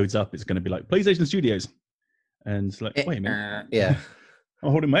when it loads up, it's going to be like PlayStation Studios, and it's like, wait a minute, yeah,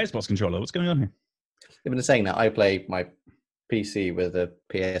 I'm holding my Xbox controller. What's going on here? I've been saying that I play my PC with a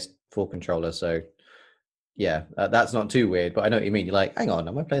PS4 controller, so yeah, that's not too weird. But I know what you mean. You're like, hang on,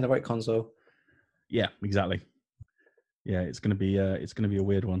 am I playing the right console? Yeah, exactly. Yeah, it's going to be a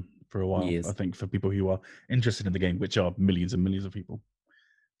weird one for a while. I think for people who are interested in the game, which are millions and millions of people.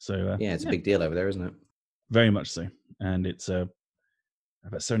 So yeah, it's a big deal over there, isn't it? Very much so, and it's I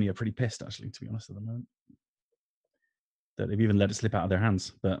bet Sony are pretty pissed, actually, to be honest, at the moment, that they've even let it slip out of their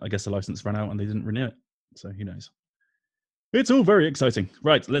hands. But I guess the license ran out and they didn't renew it. So who knows? It's all very exciting.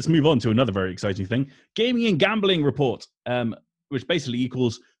 Right, let's move on to another very exciting thing. Gaming and Gambling Report, which basically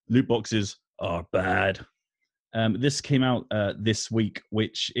equals loot boxes are bad. This came out this week,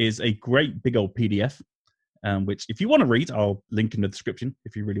 which is a great big old PDF, which if you want to read, I'll link in the description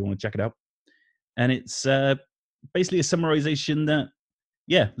if you really want to check it out. And it's basically a summarization that,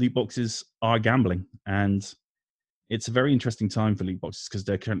 loot boxes are gambling. And it's a very interesting time for loot boxes because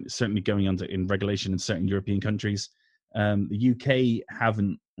they're certainly going under in regulation in certain European countries. The UK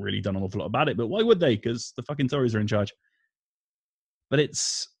haven't really done an awful lot about it, but why would they? Because the fucking Tories are in charge. But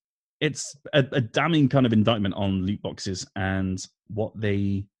it's a damning kind of indictment on loot boxes and what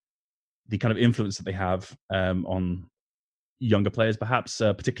the kind of influence that they have on younger players, perhaps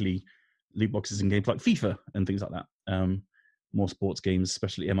particularly loot boxes in games like FIFA and things like that. More sports games,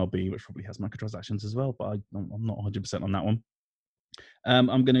 especially MLB, which probably has microtransactions as well, but I'm not 100% on that one.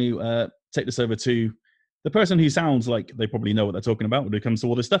 I'm going to take this over to the person who sounds like they probably know what they're talking about when it comes to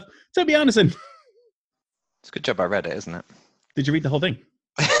all this stuff, Toby Anderson. It's a good job I read it, isn't it? Did you read the whole thing?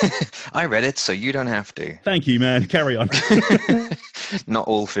 I read it, so you don't have to. Thank you, man. Carry on. Not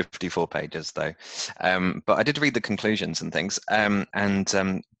all 54 pages, though. But I did read the conclusions and things. And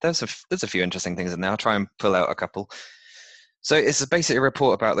there's a few interesting things in there. I'll try and pull out a couple. So it's basically a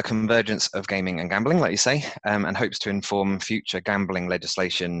report about the convergence of gaming and gambling, like you say, and hopes to inform future gambling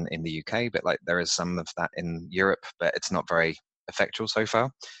legislation in the UK, but like there is some of that in Europe, but it's not very effectual so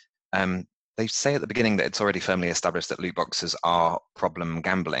far. They say at the beginning that it's already firmly established that loot boxes are problem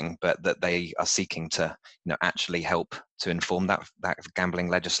gambling, but that they are seeking to, actually help to inform that gambling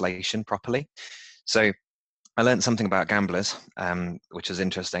legislation properly. So I learned something about gamblers, which is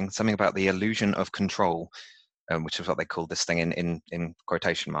interesting. Something about the illusion of control, which is what they call this thing in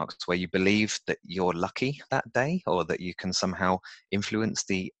quotation marks, where you believe that you're lucky that day or that you can somehow influence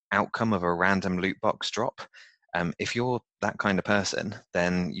the outcome of a random loot box drop. If you're that kind of person,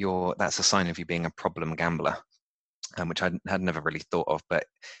 then that's a sign of you being a problem gambler, which I had never really thought of, but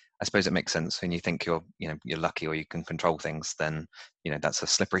I suppose it makes sense. When you think you're lucky or you can control things, then that's a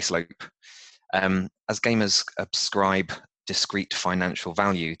slippery slope. As gamers ascribe discrete financial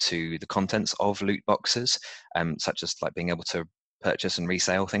value to the contents of loot boxes, such as like being able to purchase and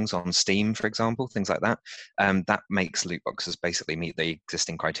resale things on Steam, for example, things like that. That makes loot boxes basically meet the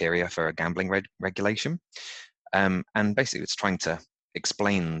existing criteria for a gambling regulation. And basically it's trying to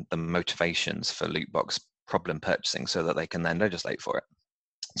explain the motivations for loot box problem purchasing so that they can then legislate for it.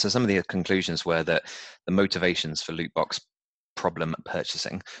 So some of the conclusions were that the motivations for loot box problem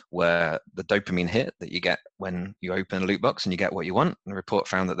purchasing were the dopamine hit that you get when you open a loot box and you get what you want. And the report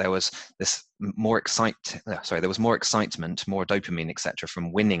found that there was more excitement, more dopamine, etc.,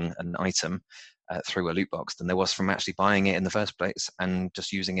 from winning an item through a loot box than there was from actually buying it in the first place and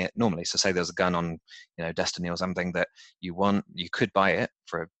just using it normally. So say there's a gun on Destiny or something that you want, you could buy it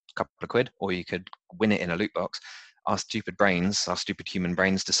for a couple of quid, or you could win it in a loot box. Our stupid human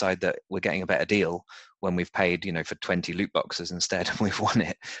brains decide that we're getting a better deal when we've paid, for 20 loot boxes instead, and we've won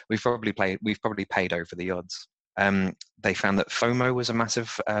it. We've probably paid over the odds. They found that FOMO was a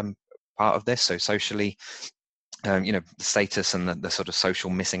massive part of this. So socially, the status and the sort of social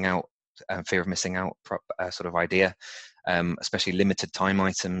missing out, fear of missing out sort of idea, especially limited time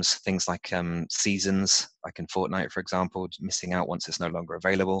items, things like seasons, like in Fortnite, for example, missing out once it's no longer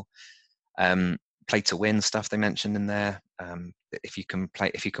available. Play to win stuff they mentioned in there. If you can pay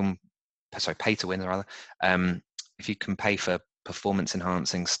to win rather. If you can pay for performance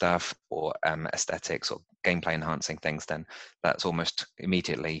enhancing stuff or aesthetics or gameplay enhancing things, then that's almost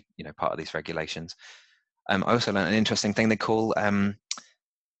immediately part of these regulations. I also learned an interesting thing they call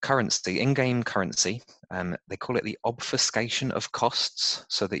currency, in-game currency. They call it the obfuscation of costs,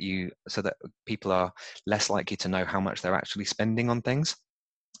 so that people are less likely to know how much they're actually spending on things.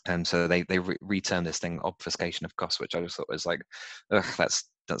 And so they reterm this thing obfuscation of costs, which I just thought was like, ugh, that's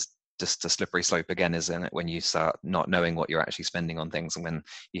just a slippery slope again, isn't it? When you start not knowing what you're actually spending on things, and when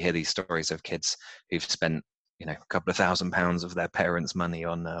you hear these stories of kids who've spent a couple of £1,000s of their parents' money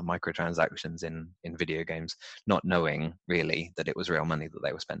on microtransactions in video games, not knowing really that it was real money that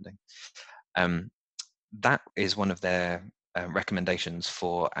they were spending. That is one of their recommendations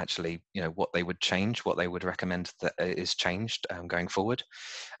for actually, what they would change, what they would recommend that is changed going forward.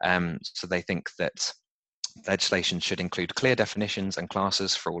 So they think that legislation should include clear definitions and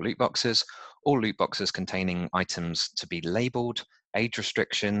classes for all loot boxes containing items to be labeled, age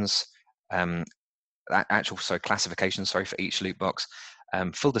restrictions, classifications for each loot box,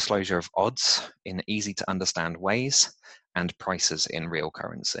 full disclosure of odds in easy to understand ways, and prices in real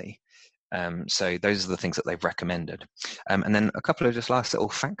currency. So those are the things that they've recommended. And then a couple of just last little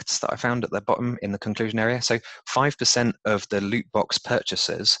facts that I found at the bottom in the conclusion area. So 5% of the loot box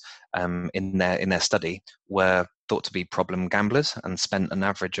purchasers in their study were thought to be problem gamblers and spent an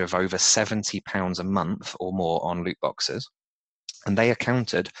average of over £70 a month or more on loot boxes. And they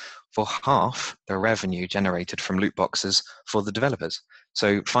accounted for half the revenue generated from loot boxes for the developers.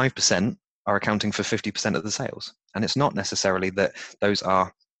 So 5% are accounting for 50% of the sales. And it's not necessarily that those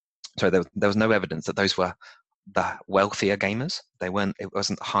are, there was no evidence that those were the wealthier gamers. It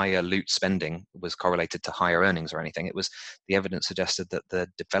wasn't higher loot spending was correlated to higher earnings or anything. It was the evidence suggested that the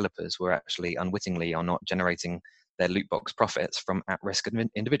developers were actually unwittingly or not generating their loot box profits from at-risk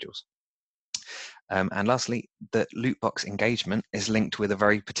individuals. And lastly, the loot box engagement is linked with a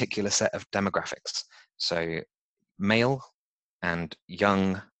very particular set of demographics. So male and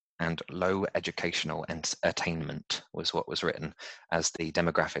young and low educational attainment was what was written as the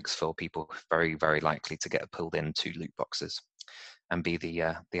demographics for people very, very likely to get pulled into loot boxes and be the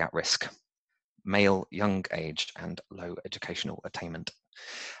at-risk. Male, young age, and low educational attainment.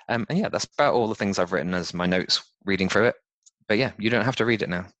 And yeah, that's about all the things I've written as my notes reading through it. But yeah, you don't have to read it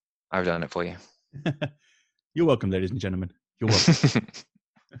now. I've done it for you. You're welcome, ladies and gentlemen. You're welcome.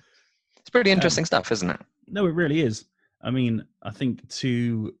 It's pretty interesting stuff, isn't it? No, it really is. I mean, I think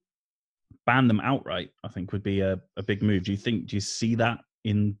to ban them outright, I think would be a big move. Do you see that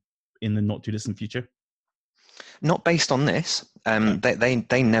in the not too distant future? Not based on this.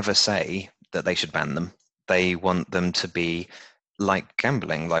 They never say that they should ban them. They want them to be like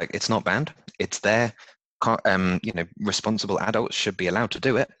gambling. Like, it's not banned. It's there. Responsible adults should be allowed to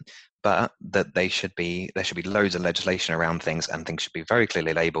do it, but that there should be loads of legislation around things, and things should be very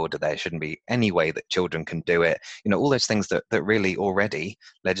clearly labeled. That there shouldn't be any way that children can do it. All those things that really already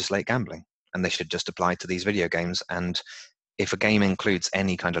legislate gambling, and they should just apply to these video games. And if a game includes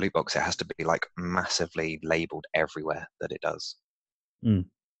any kind of loot box, it has to be like massively labeled everywhere that it does.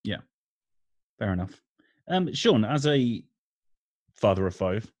 Yeah, fair enough. Sean, as a father of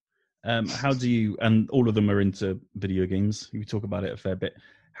 5, how do you, and all of them are into video games, we talk about it a fair bit,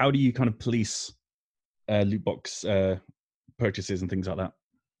 how do you kind of police loot box purchases and things like that?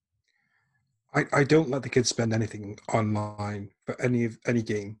 I don't let the kids spend anything online for any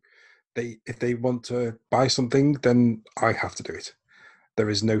game. If they want to buy something, then I have to do it. There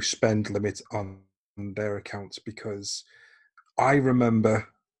is no spend limit on their accounts, because I remember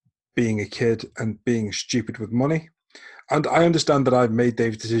being a kid and being stupid with money. And I understand that I've made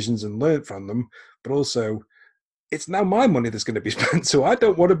those decisions and learned from them, but also it's now my money that's going to be spent. So I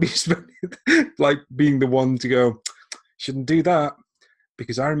don't want to be spending, like being the one to go, shouldn't do that.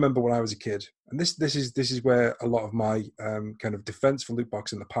 Because I remember when I was a kid, and this is where a lot of my kind of defense for loot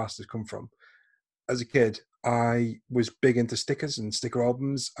box in the past has come from. As a kid, I was big into stickers and sticker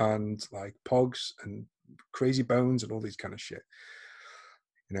albums and like Pogs and Crazy Bones and all these kind of shit.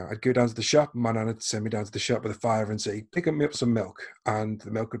 I'd go down to the shop, and my nan would send me down to the shop with a fiver and say, pick me up some milk. And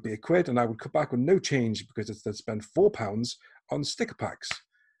the milk would be £1, and I would come back with no change because I'd spend £4 on sticker packs.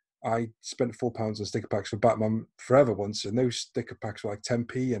 I spent £4 on sticker packs for Batman Forever once, and those sticker packs were like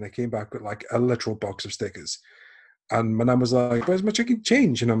 10p, and I came back with like a literal box of stickers. And my nan was like, where's my chicken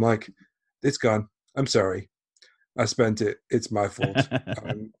change? And I'm like, it's gone. I'm sorry. I spent it. It's my fault.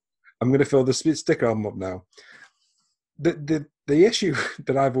 I'm going to fill the sticker album up now. The issue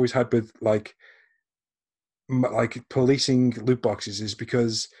that I've always had with like policing loot boxes is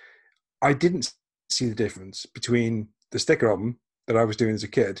because I didn't see the difference between the sticker album that I was doing as a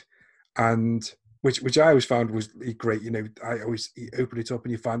kid, and which I always found was great. I always open it up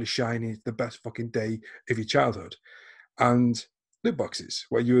and you find a shiny, the best fucking day of your childhood. And loot boxes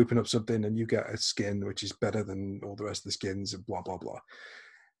where you open up something and you get a skin which is better than all the rest of the skins and blah blah blah.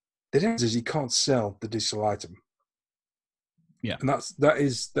 The difference is you can't sell the digital item. Yeah, and that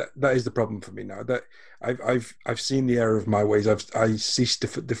is the problem for me now. That I've seen the error of my ways. I ceased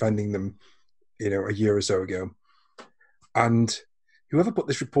defending them, a year or so ago. And whoever put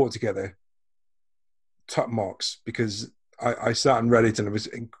this report together, top marks, because I sat and read it and I was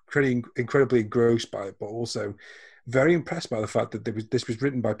incredibly engrossed by it, but also very impressed by the fact that this was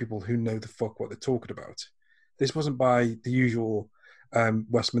written by people who know the fuck what they're talking about. This wasn't by the usual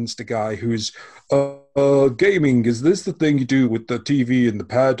Westminster guy who's gaming, is this the thing you do with the TV and the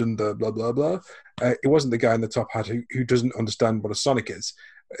pad and the blah blah blah. It wasn't the guy in the top hat who doesn't understand what a Sonic is.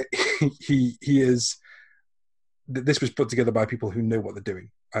 He is. This was put together by people who know what they're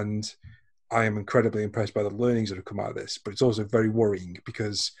doing, and I am incredibly impressed by the learnings that have come out of this. But it's also very worrying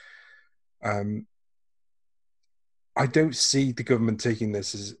because I don't see the government taking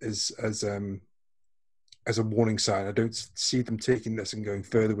this as a warning sign. I don't see them taking this and going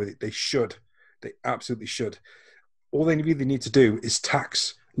further with it. They should. They absolutely should. All they really need to do is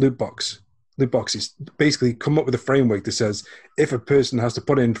tax loot boxes. Basically come up with a framework that says if a person has to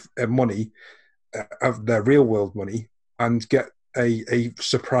put in money of their real world money and get a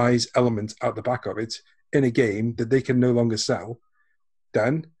surprise element at the back of it in a game that they can no longer sell,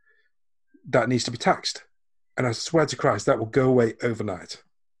 then that needs to be taxed. And I swear to Christ, that will go away overnight.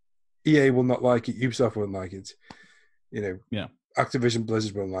 EA will not like it. Ubisoft won't like it. Yeah. Activision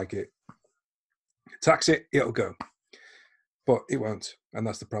Blizzard won't like it. Tax it, it'll go. But it won't, and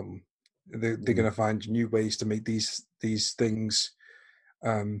that's the problem. They're going to find new ways to make these things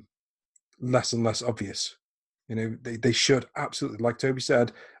less and less obvious. They should absolutely, like Toby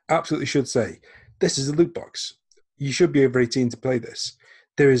said, absolutely should say, this is a loot box. You should be over 18 to play this.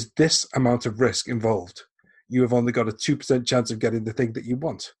 There is this amount of risk involved. You have only got a 2% chance of getting the thing that you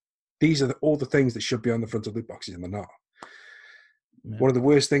want. These are all the things that should be on the front of loot boxes, and they're not. Yeah. One of the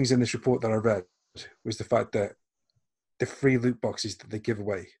worst things in this report that I read was the fact that the free loot boxes that they give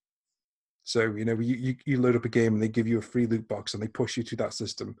away. So, you load up a game and they give you a free loot box and they push you to that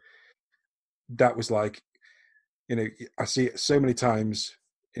system. That was like, I see it so many times,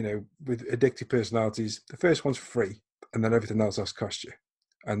 with addictive personalities. The first one's free and then everything else has cost you.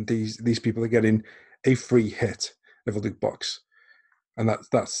 And these people are getting a free hit of a loot box. And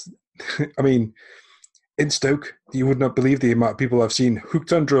that's I mean, in Stoke, you would not believe the amount of people I've seen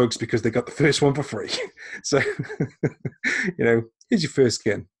hooked on drugs because they got the first one for free. So, here's your first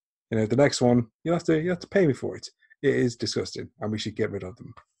skin. The next one, you have to pay me for it. It is disgusting, and we should get rid of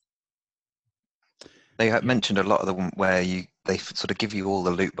them. They mentioned a lot of them where they sort of give you all the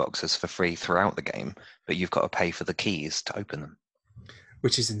loot boxes for free throughout the game, but you've got to pay for the keys to open them.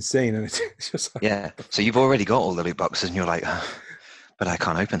 Which is insane, and it's just like... Yeah, so you've already got all the loot boxes, and you're like, but I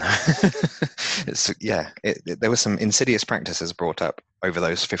can't open them. There were some insidious practices brought up over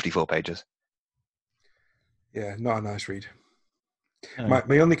those 54 pages. Yeah, not a nice read. My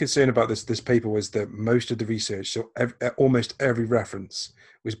only concern about this paper was that most of the research, so almost every reference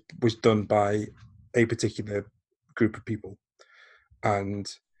was done by a particular group of people,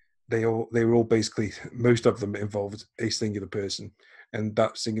 and they were all basically, most of them involved a singular person, and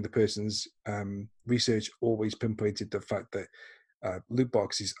that singular person's research always pinpointed the fact that loot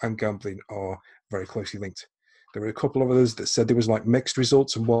boxes and gambling are very closely linked. There were a couple of others that said there was like mixed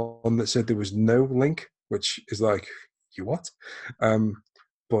results, and one that said there was no link, which is like, you what?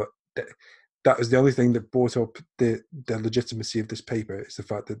 But that was the only thing that brought up the legitimacy of this paper, is the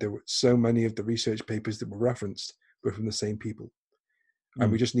fact that there were so many of the research papers that were referenced were from the same people.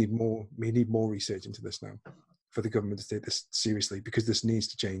 And we just need more. We need more research into this now for the government to take this seriously, because this needs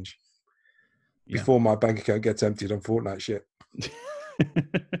to change before my bank account gets emptied on Fortnite shit.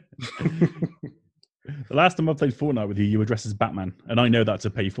 The last time I played Fortnite with you, you were dressed as Batman, and I know that's a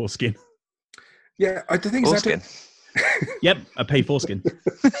pay for skin. Yeah, I think foreskin. Yep, a pay foreskin.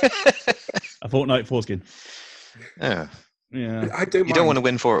 A Fortnite foreskin. Yeah. Yeah. You don't want to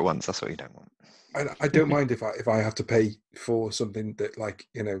win four at once. That's what you don't want. I don't mind if I have to pay for something that, like,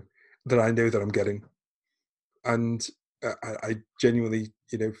 that I know that I'm getting, and I genuinely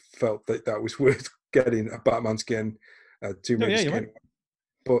felt that was worth getting a Batman skin, Tomb Raider skin. Right.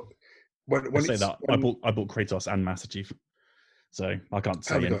 But when I say that, I bought Kratos and Master Chief, so I can't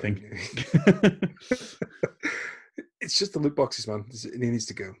say anything. It's just the loot boxes, man. It needs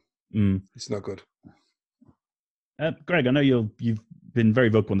to go. It's not good. Greg, I know you've been very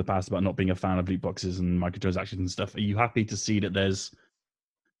vocal in the past about not being a fan of loot boxes and microtransactions and stuff. Are you happy to see that there's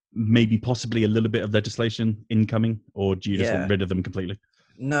maybe possibly a little bit of legislation incoming, or do you just want rid of them completely?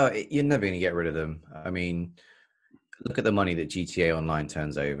 No, you're never going to get rid of them. I mean, look at the money that GTA Online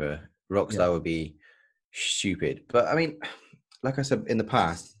turns over. Rockstar would be stupid. But I mean, like I said in the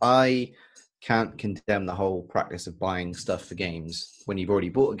past, I can't condemn the whole practice of buying stuff for games when you've already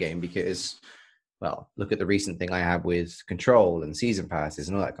bought a game because, well, look at the recent thing I had with Control and season passes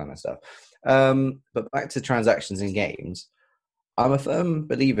and all that kind of stuff. But back to transactions in games, I'm a firm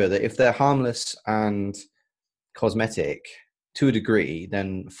believer that if they're harmless and cosmetic to a degree,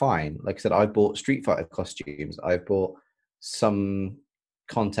 then fine. Like I said, I've bought Street Fighter costumes. I've bought some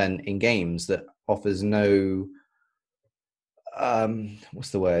content in games that offers no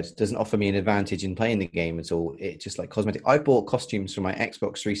what's the word, doesn't offer me an advantage in playing the game at all. It's just like cosmetic. I bought costumes for my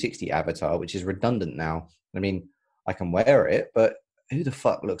Xbox 360 avatar, which is redundant now. I mean, I can wear it, but who the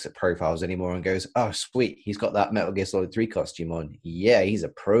fuck looks at profiles anymore and goes, oh sweet, he's got that Metal Gear Solid 3 costume on, yeah, he's a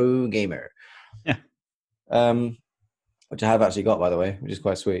pro gamer. Yeah. Which I have actually got, by the way, which is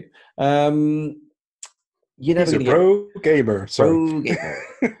quite sweet. You're never going to pro gamer. Pro gamer.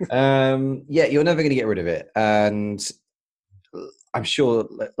 Yeah, you're never going to get rid of it. And I'm sure,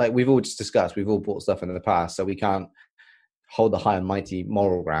 like we've all just discussed, we've all bought stuff in the past, so we can't hold the high and mighty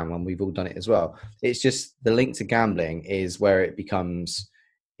moral ground when we've all done it as well. It's just the link to gambling is where it becomes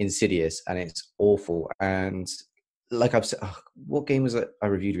insidious and it's awful. And like I've said, what game was it I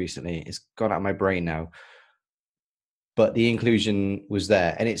reviewed recently? It's gone out of my brain now. But the inclusion was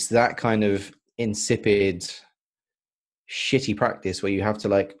there. And it's that kind of insipid, shitty practice where you have to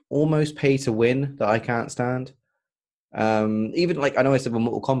like almost pay to win that I can't stand. Even like, I know I said with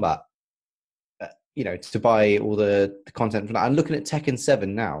Mortal Kombat, you know, to buy all the content from that. I'm looking at Tekken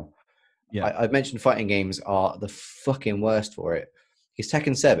 7 now. Yeah. I've mentioned fighting games are the fucking worst for it. Because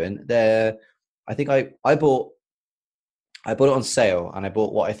Tekken 7, I think I bought it on sale, and I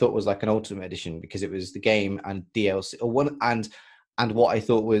bought what I thought was like an Ultimate Edition because it was the game and DLC, or one and what I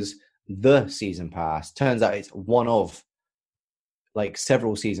thought was the season pass. Turns out it's one of like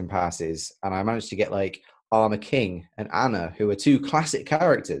several season passes, and I managed to get like Armor King and Anna, who are two classic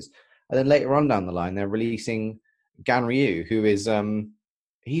characters. And then later on down the line, they're releasing Ganryu, who is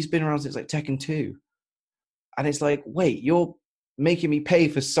he's been around since like Tekken 2, and it's like, wait, you're making me pay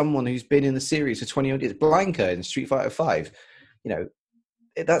for someone who's been in the series for 20 odd years. Blanca in Street Fighter 5, you know,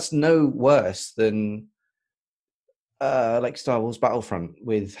 that's no worse than like Star Wars Battlefront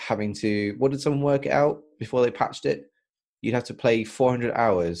with having to, what did someone work it out before they patched it? You'd have to play 400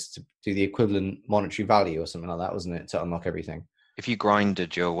 hours to do the equivalent monetary value or something like that, wasn't it, to unlock everything? If you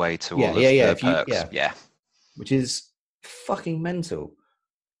grinded your way to all of the perks. Yeah. Which is fucking mental.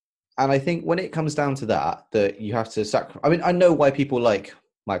 And I think when it comes down to that you have to sacrifice. I mean, I know why people like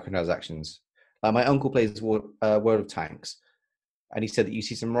microtransactions. Like my uncle plays World of Tanks, and he said that you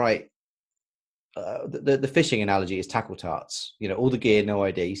see some the fishing analogy is tackle tarts. You know, all the gear, no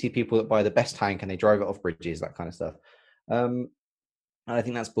idea. You see people that buy the best tank and they drive it off bridges, that kind of stuff. And I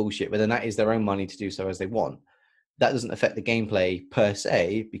think that's bullshit. But then that is their own money to do so as they want. That doesn't affect the gameplay per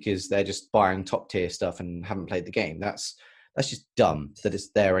se because they're just buying top tier stuff and haven't played the game. That's just dumb that it's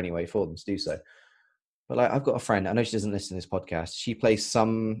there anyway for them to do so. But like, I've got a friend, I know she doesn't listen to this podcast. She plays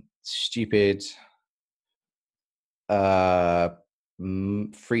some stupid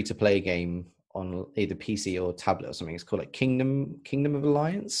free to play game on either PC or tablet or something. It's called like Kingdom of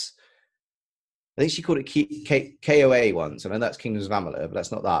Alliance. I think she called it KOA once. I know that's Kingdoms of Amalur, but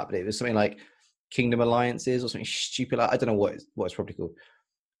that's not that. But it was something like Kingdom Alliances or something stupid. I don't know what it's probably called.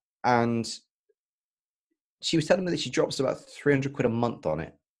 And she was telling me that she drops about 300 quid a month on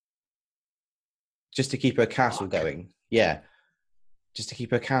it just to keep her castle going. Yeah, just to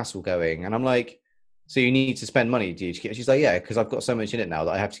keep her castle going. And I'm like, so you need to spend money, do you? She's like, yeah, because I've got so much in it now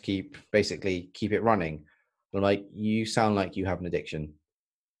that I have to keep it running. And I'm like, you sound like you have an addiction.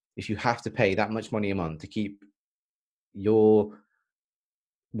 If you have to pay that much money a month to keep your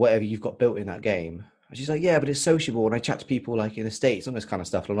whatever you've got built in that game. And she's like, yeah, but it's sociable. And I chat to people like in the States and this kind of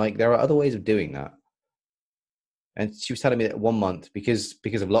stuff. And I'm like, there are other ways of doing that. And she was telling me that 1 month, because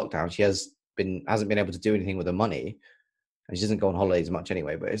of lockdown, she hasn't been able to do anything with her money, and she doesn't go on holidays much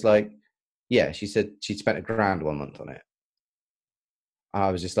anyway. But it's like, yeah, she said she'd spent $1,000 1 month on it.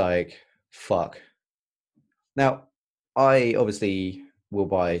 I was just like, fuck. Now, I obviously will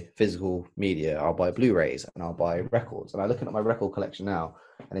buy physical media. I'll buy Blu-rays and I'll buy records. And I'm looking at my record collection now,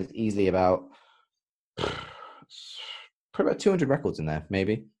 and it's easily about 200 records in there,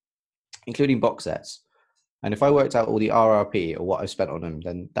 maybe, including box sets. And if I worked out all the RRP or what I've spent on them,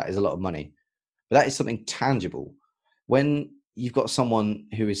 then that is a lot of money. But that is something tangible. When you've got someone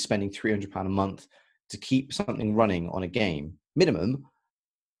who is spending £300 a month to keep something running on a game, minimum,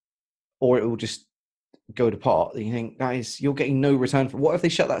 or it will just go to pot, you think, guys, you're getting no return for. What if they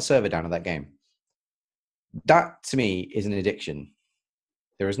shut that server down of that game? That, to me, is an addiction.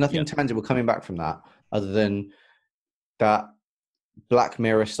 There is nothing tangible coming back from that other than that Black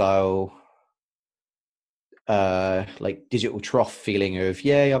Mirror style, like digital trough feeling of,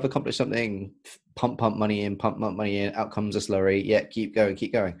 yay, I've accomplished something, pump money in, out comes a slurry, yeah, keep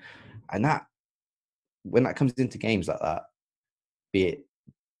going. And that, when that comes into games like that, be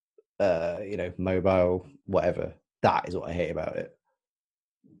it mobile, whatever, that is what I hate about it.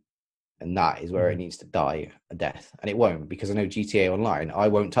 And that is where it needs to die a death. And it won't, because I know GTA Online, I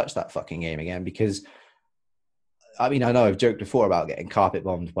won't touch that fucking game again, because I mean, I know I've joked before about getting carpet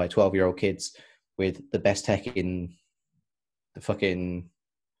bombed by 12-year-old kids with the best tech in the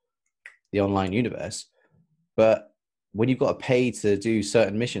online universe. But when you've got to pay to do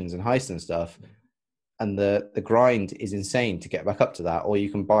certain missions and heists and stuff, and the grind is insane to get back up to that, or you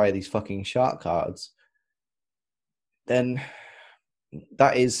can buy these fucking shark cards, then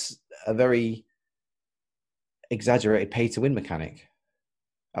that is a very exaggerated pay-to-win mechanic.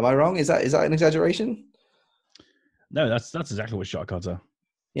 Am I wrong? Is that an exaggeration? No, that's exactly what shark cards are.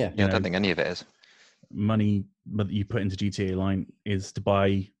 Yeah. I don't think any of it is. Money that you put into GTA Online is to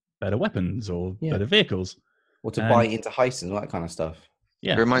buy better weapons or better vehicles. Or to buy into heists and all that kind of stuff.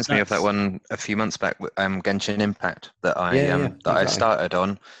 Yeah, it reminds me of that one a few months back, Genshin Impact, that I started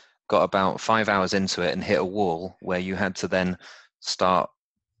on, got about 5 hours into it and hit a wall where you had to then start.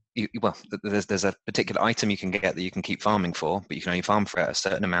 There's a particular item you can get that you can keep farming for, but you can only farm for it a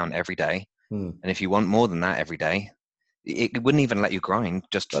certain amount every day. And if you want more than that every day, it wouldn't even let you grind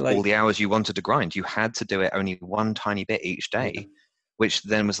just all the hours you wanted to grind. You had to do it only one tiny bit each day, which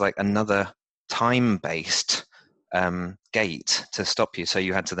then was like another time-based gate to stop you. So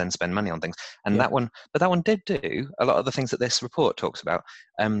you had to then spend money on things. And that one did do a lot of the things that this report talks about,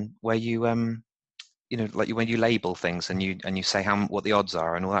 where you when you label things and you say what the odds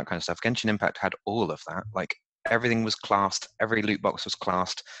are and all that kind of stuff. Genshin Impact had all of that. Like everything was classed, every loot box was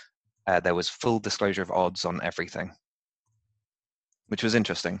classed. There was full disclosure of odds on everything, which was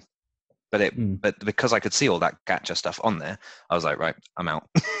interesting. But because I could see all that gacha stuff on there, I was like, right, I'm out.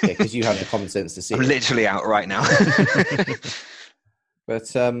 Yeah, because you have the common sense to see. I'm literally out right now. But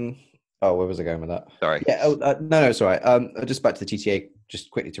where was I going with that? Sorry. Yeah. No, it's all right. Just back to the GTA,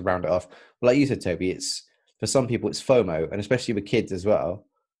 just quickly to round it off. Like you said, Toby, it's for some people it's FOMO, and especially with kids as well.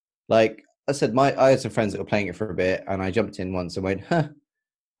 Like I said, I had some friends that were playing it for a bit, and I jumped in once and went, all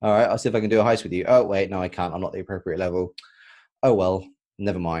right, I'll see if I can do a heist with you. Oh wait, no, I can't. I'm not the appropriate level. Oh well.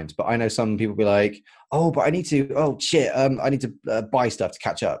 Never mind. But I know some people be like, oh, but I need to, I need to buy stuff to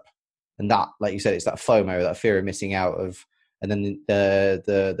catch up. And that, like you said, it's that FOMO, that fear of missing out of, and then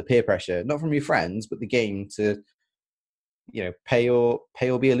the peer pressure, not from your friends, but the game to, pay or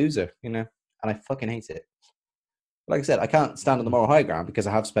be a loser, and I fucking hate it. Like I said, I can't stand on the moral high ground because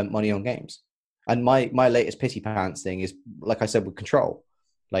I have spent money on games. And my latest pity pants thing is, like I said, with Control.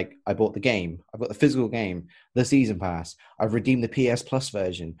 Like, I bought the game. I've got the physical game, the season pass. I've redeemed the PS Plus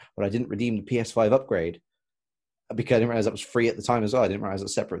version, but I didn't redeem the PS5 upgrade because I didn't realize that was free at the time as well. I didn't realize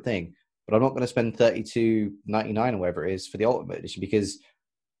it's a separate thing. But I'm not going to spend $32.99 or whatever it is for the Ultimate Edition because,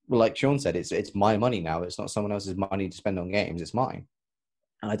 well, like Sean said, it's my money now. It's not someone else's money to spend on games. It's mine.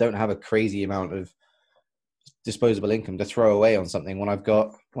 And I don't have a crazy amount of disposable income to throw away on something when I've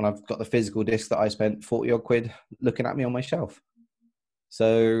got the physical disc that I spent 40 odd quid looking at me on my shelf.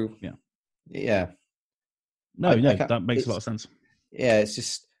 So yeah. No, that makes a lot of sense. Yeah, it's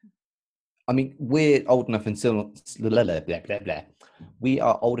just, I mean, we're old enough and still we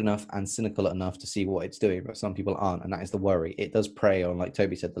are old enough and cynical enough to see what it's doing, but some people aren't, and that is the worry. It does prey on, like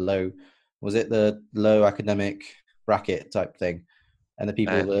Toby said, the low academic bracket type thing, and the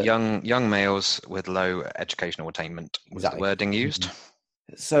people that young males with low educational attainment was the wording used.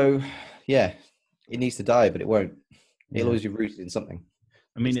 So yeah, it needs to die, but it won't. It'll always be rooted in something.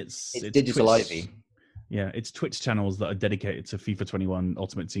 I mean, it's digital Ivy. Yeah, it's Twitch channels that are dedicated to FIFA 21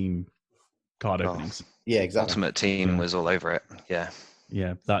 Ultimate Team card openings. Yeah, exactly. Ultimate Team was all over it. Yeah.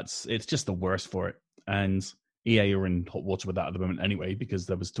 Yeah, it's just the worst for it. And EA are in hot water with that at the moment anyway, because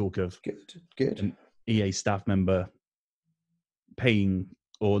there was talk of an EA staff member being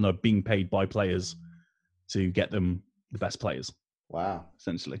paid by players to get them the best players. Wow.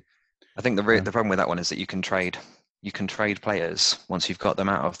 Essentially. I think the problem with that one is that you can trade players once you've got them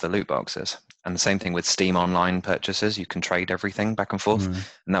out of the loot boxes. And the same thing with Steam Online purchases. You can trade everything back and forth.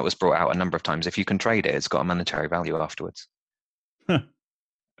 And that was brought out a number of times. If you can trade it, it's got a monetary value afterwards.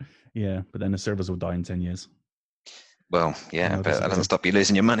 Yeah, but then the servers will die in 10 years. Well, yeah, but that doesn't stop you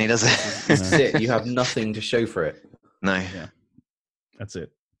losing your money, does it? That's it. You have nothing to show for it. No. Yeah, that's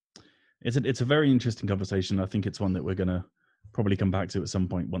it. It's a very interesting conversation. I think it's one that we're going to probably come back to at some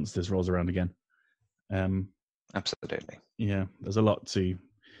point once this rolls around again. Absolutely. Yeah, there's a lot to,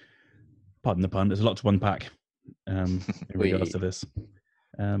 pardon the pun, there's a lot to unpack in regards to this.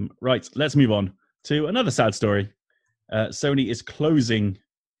 Right, let's move on to another sad story. Sony is closing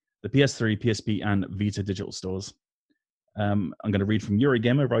the PS3, PSP, and Vita digital stores. I'm going to read from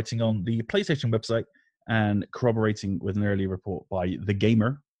Eurogamer, writing on the PlayStation website and corroborating with an earlier report by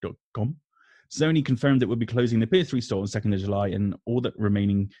thegamer.com. Sony confirmed it would be closing the PS3 store on 2nd of July, and all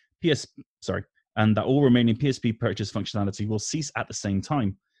remaining PSP purchase functionality will cease at the same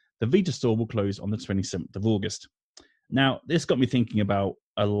time. The Vita store will close on the 27th of August. Now, this got me thinking about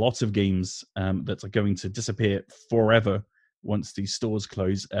a lot of games that are going to disappear forever once these stores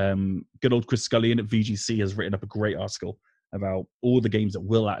close. Good old Chris Scullion at VGC has written up a great article about all the games that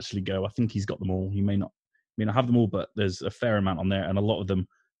will actually go. I think he's got them all. He may not have them all, but there's a fair amount on there, and a lot of them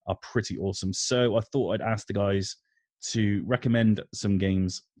are pretty awesome. So I thought I'd ask the guys to recommend some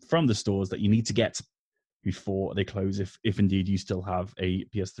games from the stores that you need to get before they close, if indeed you still have a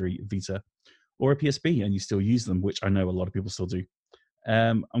PS3, Vita, or a PSP and you still use them, which I know a lot of people still do.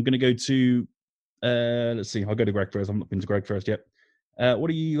 I'm going to go to, let's see, I'll go to Greg first. I'm not been to Greg first yet.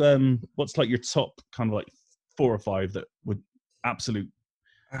 What's like your top kind of like 4 or 5 that would absolute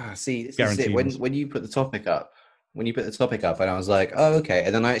see, this guarantee is it. When you put the topic up, and I was like, oh, okay.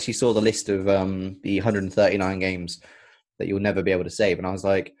 And then I actually saw the list of the 139 games that you'll never be able to save. And I was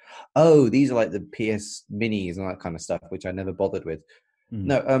like, oh, these are like the PS minis and that kind of stuff, which I never bothered with.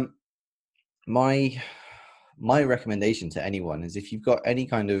 No, my recommendation to anyone is, if you've got any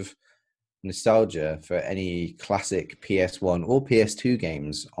kind of nostalgia for any classic PS1 or PS2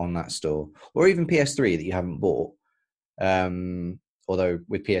 games on that store, or even PS3 that you haven't bought, although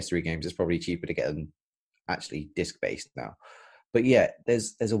with PS3 games, it's probably cheaper to get them actually disc-based now. But yeah,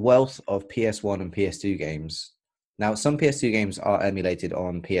 there's a wealth of PS1 and PS2 games. Now, some PS2 games are emulated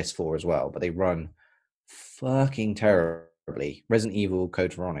on PS4 as well, but they run fucking terribly. Resident Evil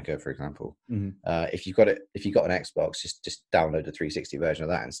Code Veronica, for example. If you've got an Xbox, just download the 360 version of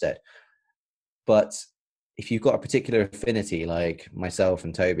that instead. But if you've got a particular affinity, like myself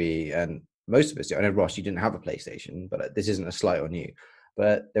and Toby and most of us do, I know, Ross, you didn't have a PlayStation, but this isn't a slight on you.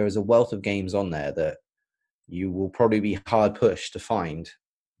 But there is a wealth of games on there that you will probably be hard pushed to find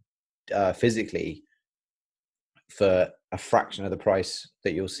physically for a fraction of the price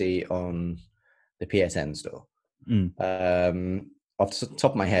that you'll see on the PSN store. Off the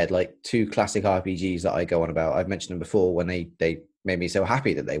top of my head, like 2 classic RPGs that I go on about, I've mentioned them before when they made me so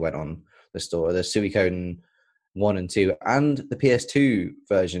happy that they went on the store. The Suikoden 1 and 2, and the PS2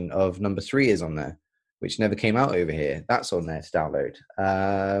 version of number 3 is on there, which never came out over here. That's on there to download.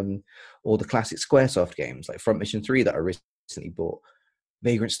 All the classic Squaresoft games like Front Mission 3 that I recently bought,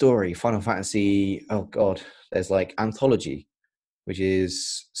 Vagrant Story, Final Fantasy, oh god, there's like Anthology, which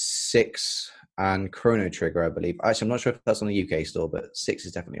is 6, and Chrono Trigger, I believe. Actually, I'm not sure if that's on the UK store, but 6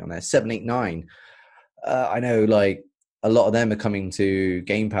 is definitely on there. 7, 8, 9. I know like a lot of them are coming to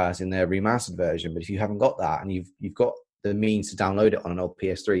Game Pass in their remastered version, but if you haven't got that and you've got the means to download it on an old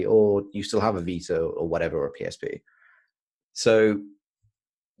PS3, or you still have a Vita or whatever, or a PSP. So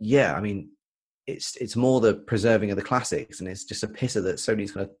yeah, I mean, it's more the preserving of the classics, and it's just a pisser that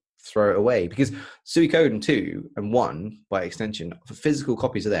Sony's going to throw it away, because Suikoden 2 and 1, by extension, for physical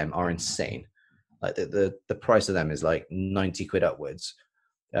copies of them are insane. Like the price of them is like 90 quid upwards.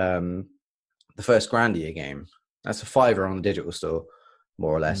 The first Grandia game, that's a £5 on the digital store,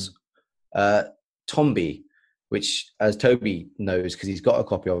 more or less. Tombi, which, as Toby knows because he's got a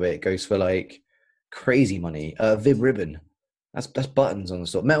copy of it, goes for like crazy money. Vib Ribbon, that's buttons on the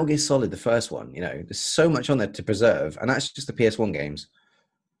store. Metal Gear Solid, the first one, there's so much on there to preserve, and that's just the PS1 games.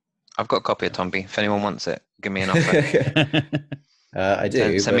 I've got a copy of Tombi. If anyone wants it, give me an offer. I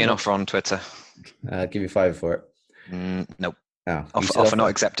do. Send me an offer on Twitter. I'll give you $5 for it. Nope. Oh, offer not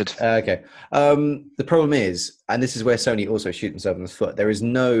accepted. Okay. The problem is, and this is where Sony also shoot themselves in the foot, there is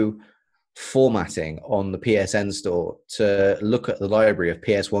no formatting on the PSN store to look at the library of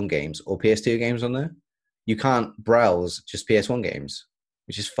PS1 games or PS2 games on there. You can't browse just PS1 games,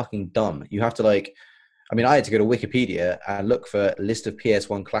 which is fucking dumb. You have to I had to go to Wikipedia and look for a list of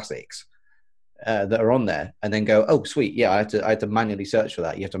PS1 classics that are on there, and then go, oh sweet, yeah, I had to manually search for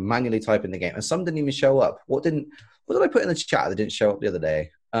that. You have to manually type in the game, and some didn't even show up. What did I put in the chat that didn't show up the other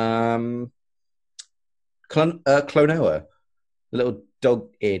day? Clonoa, the little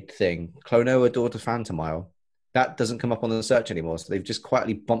dog-eared thing, Clonoa Daughter Phantomile, that doesn't come up on the search anymore, so they've just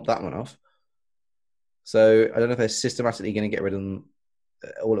quietly bumped that one off. So I don't know if they're systematically going to get rid of them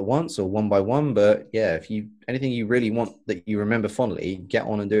all at once or one by one, but yeah, if anything you really want that you remember fondly, get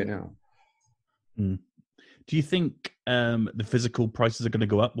on and do it now. Do you think the physical prices are going to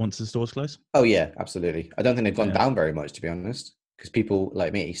go up once the stores close? Oh yeah, absolutely. I don't think they've gone down very much, to be honest, because people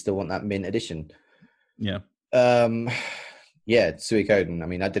like me still want that mint edition. Yeah. Yeah, Suikoden. I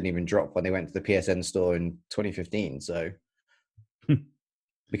mean, that didn't even drop when they went to the PSN store in 2015. So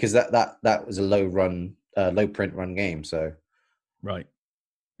because that was a low print run game. So right,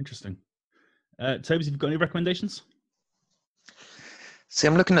 interesting. Toby, have you got any recommendations? See,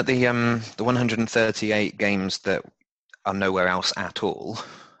 I'm looking at the 138 games that are nowhere else at all,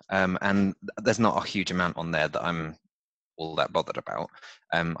 and there's not a huge amount on there that I'm all that bothered about.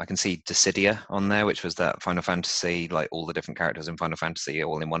 I can see Dissidia on there, which was that Final Fantasy, like all the different characters in Final Fantasy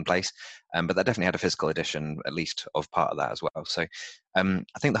all in one place. But that definitely had a physical edition, at least of part of that as well. So I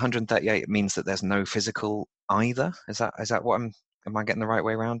think the 138 means that there's no physical either. Is that what am I getting the right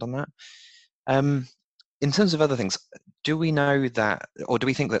way around on that? In terms of other things, do we know that, or do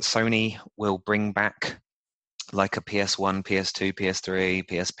we think that Sony will bring back like a PS1, PS2, PS3,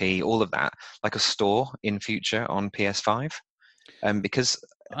 PSP, all of that, like a store in future on PS5? Because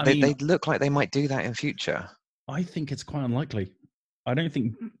they look like they might do that in future. I think it's quite unlikely. I don't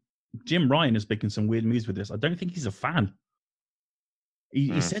think Jim Ryan is making some weird moves with this. I don't think he's a fan.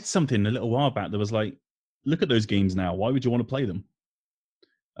 He said something a little while back that was like, look at those games now. Why would you want to play them?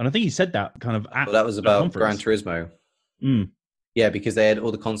 And I think he said that kind of at that was about Gran conference. Turismo. Yeah, because they had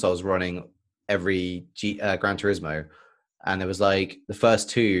all the consoles running every Gran Turismo, and there was like the first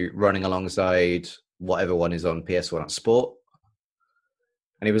two running alongside whatever one is on PS1 Sport.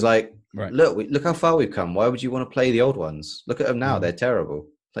 And he was like, right. Look how far we've come. Why would you want to play the old ones? Look at them now. They're terrible.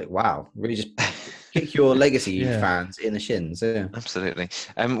 Like, wow, really just kick your legacy fans in the shins. Yeah, absolutely.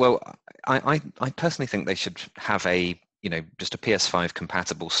 Well, I personally think they should have just a PS5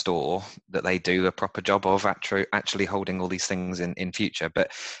 compatible store that they do a proper job of actually holding all these things in future.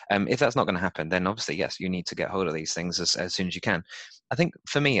 But if that's not going to happen, then obviously, yes, you need to get hold of these things as soon as you can. I think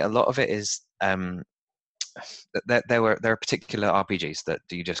for me, a lot of it is there are particular RPGs that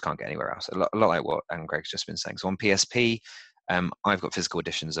you just can't get anywhere else. A lot like what Greg's just been saying. So on PSP, I've got physical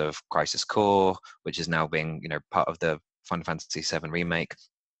editions of Crisis Core, which is now being part of the Final Fantasy VII remake,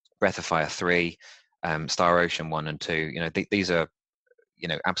 Breath of Fire 3, Star Ocean 1 and 2. These are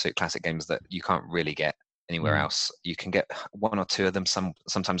absolute classic games that you can't really get anywhere else. You can get one or two of them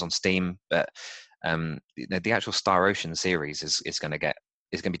sometimes on Steam, but the actual Star Ocean series is going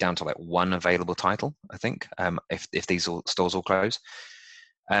to be down to like one available title, I think, if these stores all close.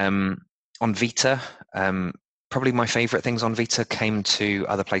 On Vita, probably my favorite things on Vita came to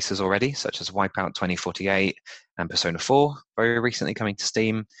other places already, such as Wipeout 2048 and Persona 4, very recently coming to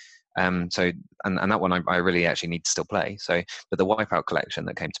Steam. So that one I really actually need to still play. But the Wipeout collection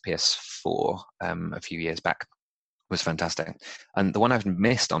that came to PS4 a few years back was fantastic. And the one I've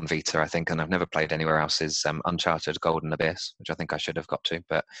missed on Vita, I think, and I've never played anywhere else, is Uncharted Golden Abyss, which I think I should have got to,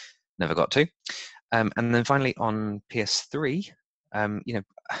 but never got to. And then finally on PS3,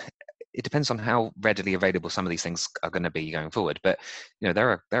 it depends on how readily available some of these things are going to be going forward. But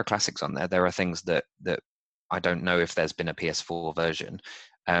there are classics on there. There are things that I don't know if there's been a PS4 version.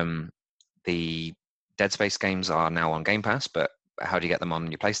 The Dead Space games are now on Game Pass, but how do you get them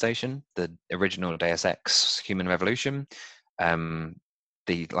on your PlayStation? The original Deus Ex Human Revolution, like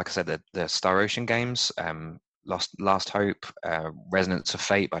I said, the Star Ocean games, Last Hope, Resonance of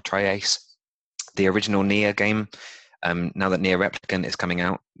Fate by Tri-Ace, the original Nier game. Now that Nier Replicant is coming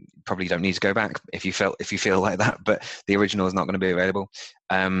out, probably don't need to go back if you feel like that, but the original is not going to be available.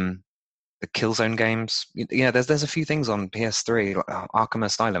 The Killzone games, there's a few things on PS3, like Arkham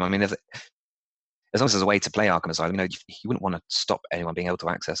Asylum. I mean, as long as there's a way to play Arkham Asylum, you wouldn't want to stop anyone being able to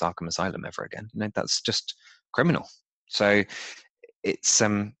access Arkham Asylum ever again. That's just criminal. So it's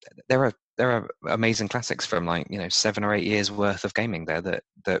there are amazing classics from 7 or 8 years worth of gaming there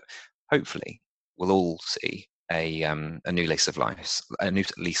that hopefully we'll all see a new lease of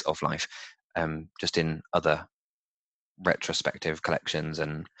life, just in other retrospective collections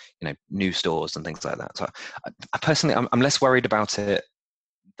and new stores and things like that. So I personally, I'm less worried about it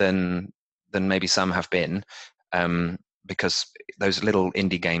than maybe some have been, because those little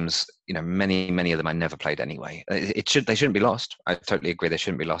indie games, many of them I never played anyway. They shouldn't be lost. I totally agree they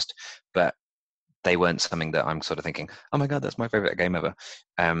shouldn't be lost, but they weren't something that I'm sort of thinking, oh my god, that's my favorite game ever.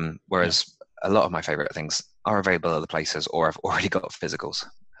 Whereas a lot of my favorite things are available other places, or I've already got physicals.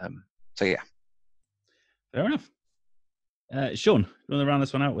 So yeah, fair enough. Sean, you want to round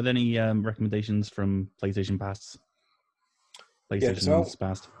this one out with any recommendations from PlayStation Past? PlayStation's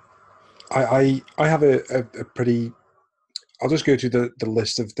past. I have a pretty. I'll just go to the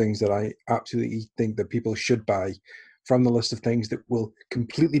list of things that I absolutely think that people should buy from the list of things that will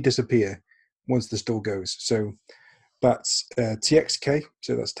completely disappear once the store goes. So that's TXK,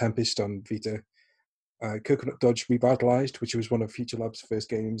 so that's Tempest on Vita. Coconut Dodge Revitalized, which was one of Future Lab's first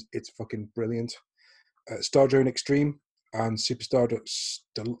games. It's fucking brilliant. Star Drone Extreme and Superstar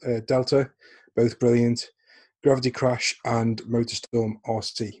Delta, both brilliant. Gravity Crash and Motorstorm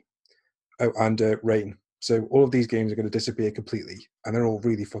RC. Oh, and Rain. So all of these games are going to disappear completely, and they're all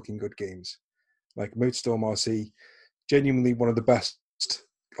really fucking good games. Like Motorstorm RC, genuinely one of the best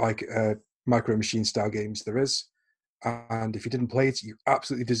like Micro Machine style games there is. And if you didn't play it, you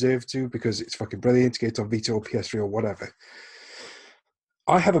absolutely deserve to, because it's fucking brilliant. Get it on Vita or PS3 or whatever.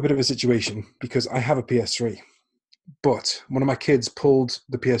 I have a bit of a situation because I have a PS3, but one of my kids pulled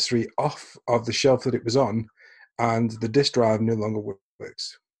the PS3 off of the shelf that it was on, and the disk drive no longer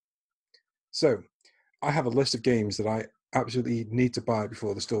works. So I have a list of games that I absolutely need to buy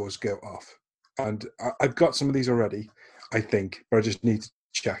before the stores go off. And I've got some of these already, I think, but I just need to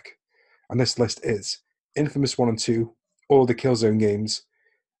check. And this list is Infamous 1 and 2, all the Killzone games,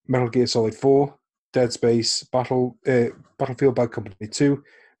 Metal Gear Solid 4, Dead Space, Battlefield Bad Company 2,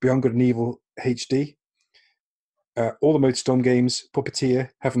 Beyond Good and Evil HD, all the Motorstorm games, Puppeteer,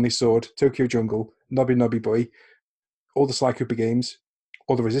 Heavenly Sword, Tokyo Jungle, Nobby Nobby Boy, all the Sly Cooper games,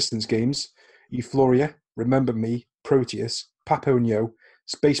 all the Resistance games, Euphoria, Remember Me, Proteus, Papo and Yo,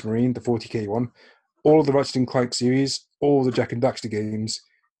 Space Marine, the 40k one, all of the Ratchet & Clank series, all the Jak and Daxter games,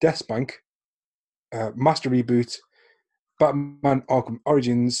 Death Bank, Master Reboot, Batman Arkham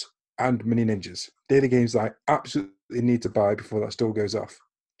Origins, and Mini Ninjas. They're the games that I absolutely need to buy before that store goes off.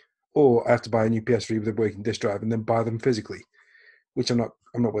 Or I have to buy a new PS3 with a working disk drive and then buy them physically, which I'm not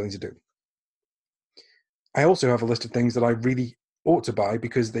willing to do. I also have a list of things that I really ought to buy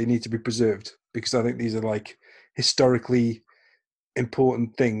because they need to be preserved, because I think these are like historically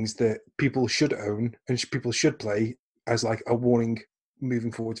important things that people should own and people should play as like a warning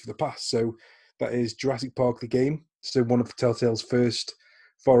moving forward for the past. So that is Jurassic Park the game. So one of Telltale's first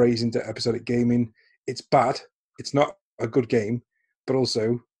forays into episodic gaming. It's bad. It's not a good game, but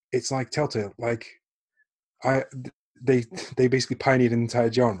also it's like Telltale. Like they basically pioneered an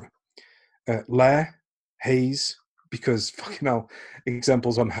entire genre. Lair, Haze, because fucking hell,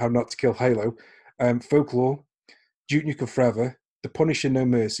 examples on how not to kill Halo. Folklore, Duke Nukem Forever, The Punisher No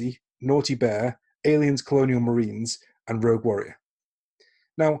Mercy, Naughty Bear, Aliens Colonial Marines, and Rogue Warrior.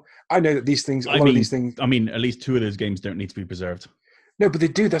 Now, I know that these things, a lot of these things... I mean, at least two of those games don't need to be preserved. No, but they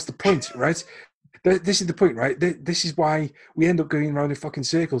do. That's the point, right? This is the point, right? This is why we end up going around in fucking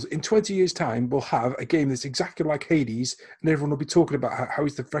circles. In 20 years' time, we'll have a game that's exactly like Hades, and everyone will be talking about how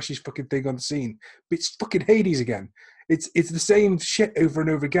it's the freshest fucking thing on the scene. But it's fucking Hades again. It's the same shit over and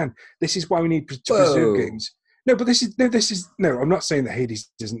over again. This is why we need to preserve games. No, but this is no. I'm not saying that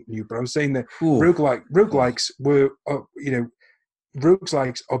Hades isn't new, but I'm saying that roguelikes were,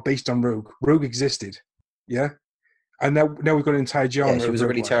 roguelikes are based on Rogue. Rogue existed, yeah. And now we've got an entire genre. Yeah, she was a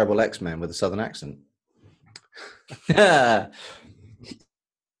really terrible X-Man with a southern accent. You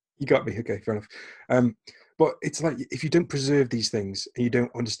got me. Okay, fair enough. But it's like, if you don't preserve these things and you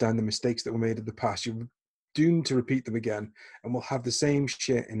don't understand the mistakes that were made in the past, you're doomed to repeat them again, and we'll have the same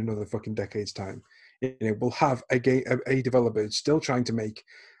shit in another fucking decade's time. We'll have a developer still trying to make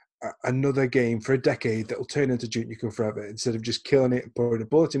another game for a decade that will turn into Duke Nukem Forever instead of just killing it and putting a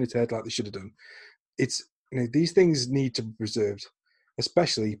bullet in its head like they should have done. It's these things need to be preserved,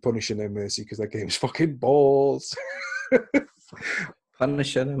 especially Punisher No Mercy, because that game's fucking balls.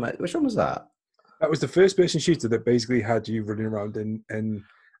 Punisher No Mercy. Which one was that? That was the first-person shooter that basically had you running around in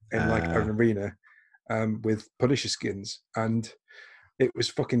like an arena with Punisher skins, and it was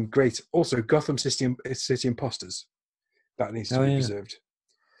fucking great. Also, Gotham City Imposters, that needs to be preserved.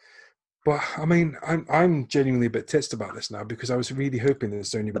 But I mean, I'm genuinely a bit titsed about this now, because I was really hoping that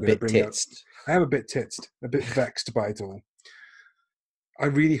Sony were going to bring out. I am a bit titsed, a bit vexed by it all. I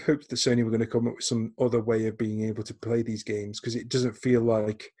really hoped that Sony were going to come up with some other way of being able to play these games, because it doesn't feel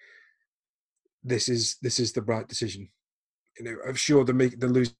like this is the right decision. I'm sure they're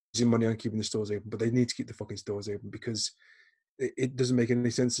losing money on keeping the stores open, but they need to keep the fucking stores open, because it doesn't make any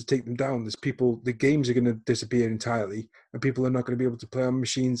sense to take them down. The games are going to disappear entirely, and people are not going to be able to play on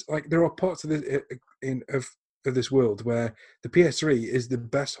machines. Like, there are parts of this world where the PS3 is the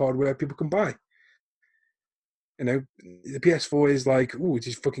best hardware people can buy. The PS4 is like, it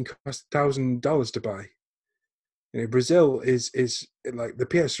just fucking costs $1,000 to buy. Brazil is like, the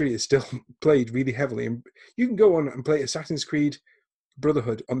PS3 is still played really heavily, and you can go on and play Assassin's Creed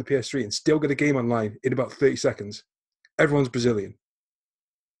Brotherhood on the PS3 and still get a game online in about 30 seconds. Everyone's Brazilian.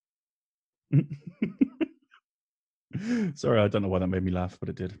 Sorry, I don't know why that made me laugh, but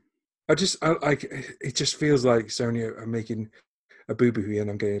it did. It just feels like Sony are making a boo-boo here,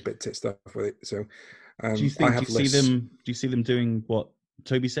 and I'm getting a bit titsed off with it. So, do you see them doing what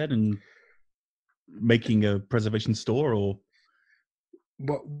Toby said and making a preservation store, or?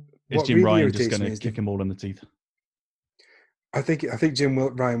 Is Jim Ryan just going to kick them all in the teeth? I think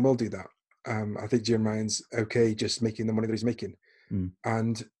Ryan will do that. I think Jim Ryan's okay just making the money that he's making,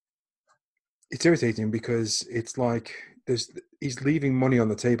 and it's irritating because it's like he's leaving money on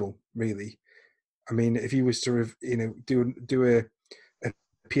the table. Really, I mean, if he was to do a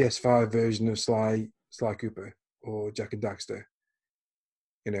PS5 version of Sly Cooper or Jack and Daxter,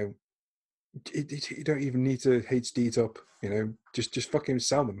 you don't even need to HD it up. Just fucking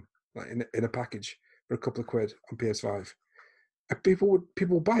sell them like in a package for a couple of quid on PS5. People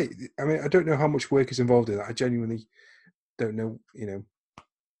would buy it. I mean, I don't know how much work is involved in that. I genuinely don't know,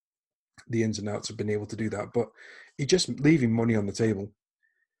 the ins and outs of being able to do that. But you're just leaving money on the table.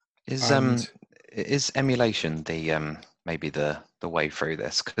 Is emulation the maybe the way through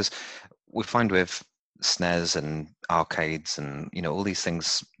this? Because we find with SNES and arcades and all these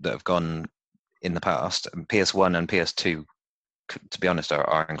things that have gone in the past, and PS1 and PS2, to be honest,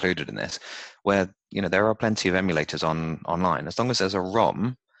 are included in this, where there are plenty of emulators online. As long as there's a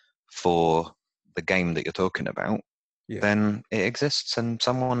ROM for the game that you're talking about, then it exists, and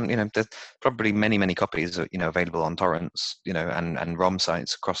someone there's probably many copies available on torrents and ROM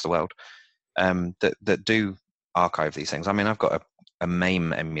sites across the world that do archive these things. I mean, I've got a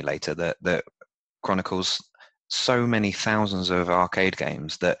MAME emulator that chronicles so many thousands of arcade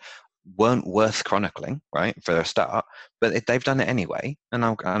games that weren't worth chronicling, right, for a start, but they've done it anyway, and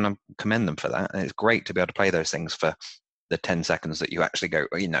I commend them for that. And it's great to be able to play those things for the 10 seconds that you actually go,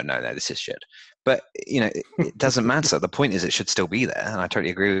 no, this is shit. But it doesn't matter. The point is, it should still be there, and I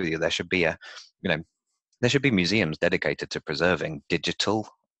totally agree with you. There should be there should be museums dedicated to preserving digital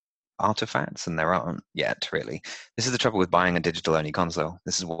artifacts, and there aren't yet, really. This is the trouble with buying a digital-only console.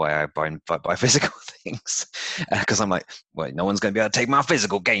 This is why I buy physical things, because I'm like, well, no one's going to be able to take my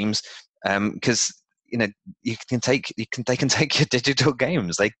physical games, because they can take your digital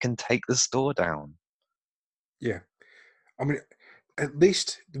games. They can take the store down. Yeah, I mean, at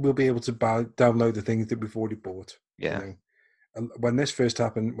least we'll be able to download the things that we've already bought. Yeah. And when this first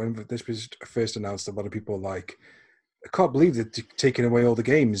happened, when this was first announced, a lot of people were like, I can't believe they're taking away all the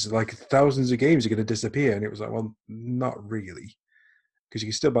games. Like, thousands of games are going to disappear. And it was like, well, not really. Because you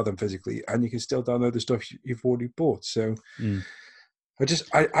can still buy them physically, and you can still download the stuff you've already bought. So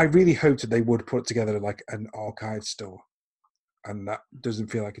I really hoped that they would put together like an archive store. And that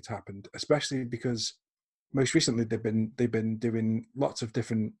doesn't feel like it's happened, especially because most recently they've been doing lots of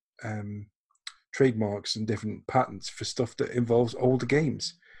different trademarks and different patents for stuff that involves older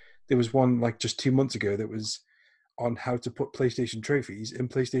games. There was one like just 2 months ago that was on how to put PlayStation trophies in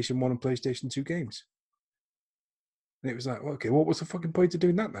PlayStation 1 and PlayStation 2 games. And it was like, well, okay, what was the fucking point of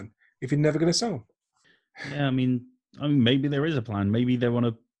doing that then, if you're never going to sell them? Yeah, I mean, maybe there is a plan. Maybe they want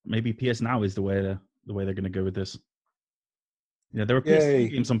to. Maybe PS Now is the way they're going to go with this. Yeah, there are PS3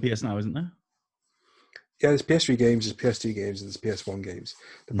 games on PS Now, isn't there? Yeah, there's PS3 games, there's PS2 games, and there's PS1 games.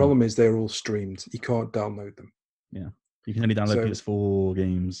 The problem is they're all streamed. You can't download them. Yeah, you can only download PS4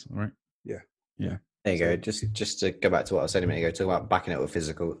 games, right? Yeah. There you go. Just to go back to what I was saying a minute ago, talking about backing it with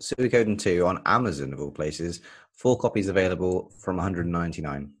physical. Suikoden 2 on Amazon, of all places, 4 copies available from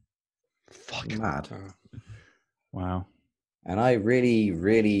 $199. Fuck. Mad. Wow. And I really,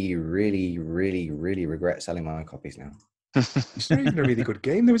 really, really, really, really regret selling my copies now. It's not even a really good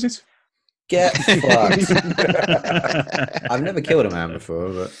game, though, is it? Get fucked. I've never killed a man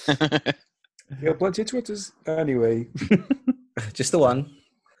before, but You're plenty of Twitters. Anyway. Just the one.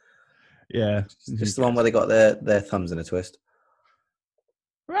 Yeah. Just the one where they got their thumbs in a twist.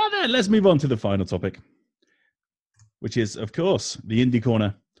 Right then, let's move on to the final topic, which is, of course, the Indie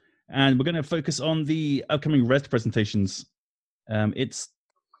Corner. And we're going to focus on the upcoming Rezzed presentations. It's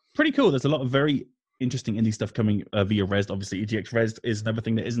pretty cool. There's a lot of very interesting indie stuff coming via Rezzed. Obviously, EGX Rezzed is another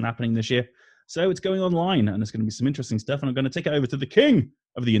thing that isn't happening this year. So it's going online, and there's going to be some interesting stuff. And I'm going to take it over to the king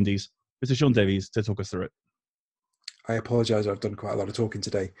of the indies, Mr. Sean Davies, to talk us through it. I apologise, I've done quite a lot of talking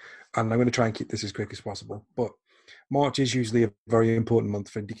today, and I'm going to try and keep this as quick as possible. But March is usually a very important month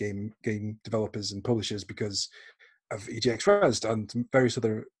for indie game developers and publishers because of EGX Rezzed and various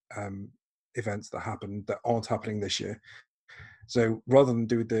other events that happen that aren't happening this year. So rather than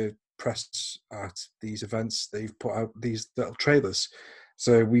do the press at these events, they've put out these little trailers.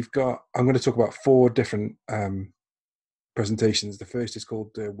 So I'm going to talk about 4 different presentations. The first is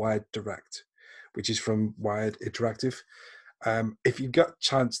called Wired Direct, which is from Wired Interactive. If you've got a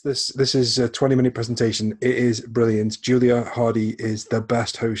chance, this is a 20-minute presentation. It is brilliant. Julia Hardy is the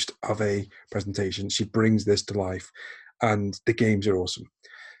best host of a presentation. She brings this to life, and the games are awesome.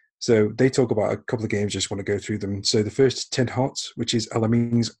 So they talk about a couple of games. Just want to go through them. So the first is Tin Hots, which is a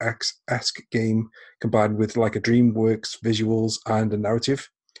Lemmings-esque game combined with like a DreamWorks visuals and a narrative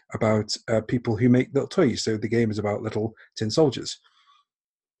about people who make little toys. So the game is about little tin soldiers.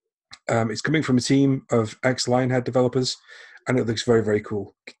 It's coming from a team of ex-Lionhead developers, and it looks very, very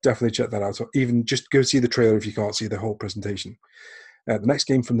cool. Definitely check that out. Or even just go see the trailer if you can't see the whole presentation. The next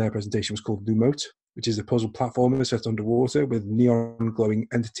game from their presentation was called Lumote, which is a puzzle platformer set underwater with neon glowing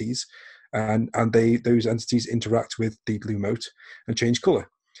entities, and those entities interact with the Lumote and change color.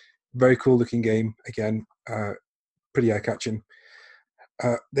 Very cool looking game. Again, pretty eye catching.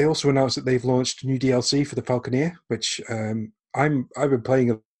 They also announced that they've launched new DLC for the Falconeer, which I've been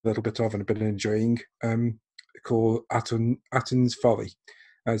playing a little bit of and been enjoying, called Aton's Folly.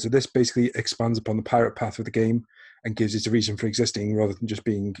 So this basically expands upon the pirate path of the game and gives it a reason for existing rather than just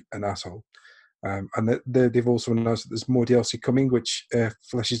being an asshole. And they've also announced that there's more DLC coming, which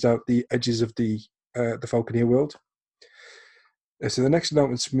fleshes out the edges of the Falconeer world. So the next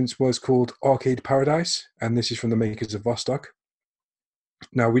announcement was called Arcade Paradise, and this is from the makers of Vostok.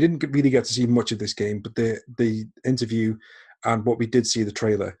 Now, we didn't really get to see much of this game, but the interview and what we did see, the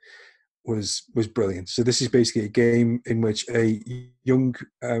trailer, was brilliant. So this is basically a game in which a young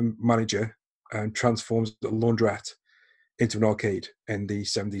manager transforms a laundrette into an arcade in the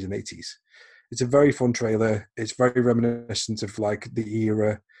 70s and 80s. It's a very fun trailer. It's very reminiscent of like the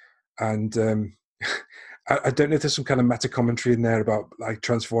era, and I don't know if there's some kind of meta commentary in there about like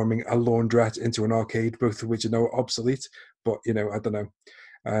transforming a laundrette into an arcade, both of which are now obsolete. But I don't know.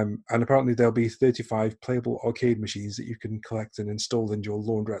 And apparently there'll be 35 playable arcade machines that you can collect and install in your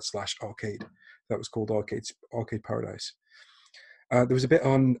laundrette/arcade. That was called Arcade Paradise. There was a bit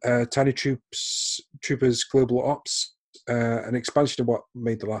on Tiny Troopers Global Ops, an expansion of what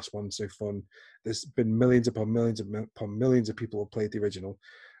made the last one so fun. There's been millions upon millions upon millions of people who have played the original,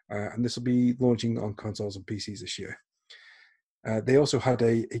 and this will be launching on consoles and PCs this year. They also had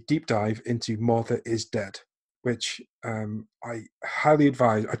a deep dive into Martha is Dead, which I highly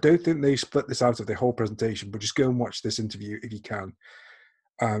advise. I don't think they split this out of the whole presentation, but just go and watch this interview if you can.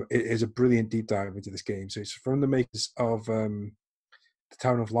 It is a brilliant deep dive into this game. So it's from the makers of The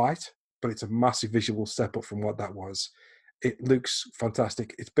Town of Light, but it's a massive visual step up from what that was. It looks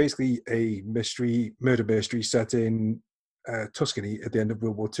fantastic. It's basically a murder mystery set in Tuscany at the end of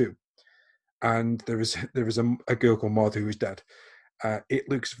World War II. And there is a girl called Martha who is dead. It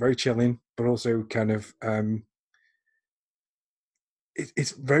looks very chilling, but also kind of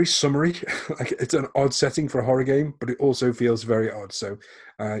it's very summery. Like it's an odd setting for a horror game, but it also feels very odd. So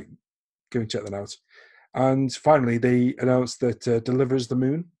go and check that out. And finally, they announced that Delivers the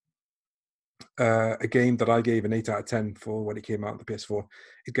Moon, a game that I gave an 8 out of 10 for when it came out on the PS4,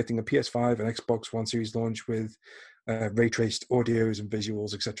 is getting a PS5 and Xbox One Series launch with ray traced audios and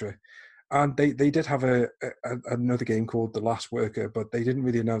visuals, etc. And they did have another game called The Last Worker, but they didn't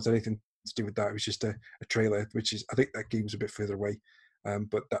really announce anything to do with that. It was just a trailer, which is, I think that game's a bit further away.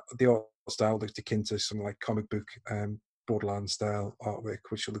 But the art style looks akin to some like comic book Borderlands style artwork,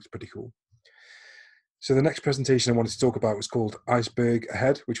 which looks pretty cool. So the next presentation I wanted to talk about was called Iceberg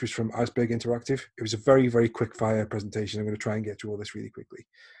Ahead, which was from Iceberg Interactive. It was a very, very quick fire presentation. I'm going to try and get through all this really quickly.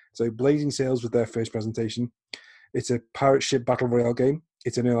 So Blazing Sails was their first presentation. It's a pirate ship battle royale game.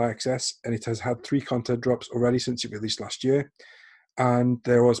 It's in early access, and it has had 3 content drops already since it released last year. And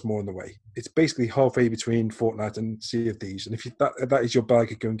there was more on the way. It's basically halfway between Fortnite and Sea of Thieves. And if that is your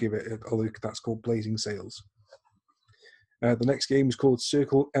bag, go and give it a look. That's called Blazing Sails. The next game is called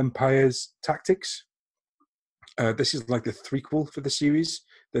Circle Empires Tactics. This is like the threequel for the series,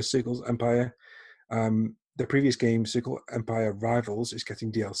 the Circle's Empire. The previous game, Circle Empire Rivals, is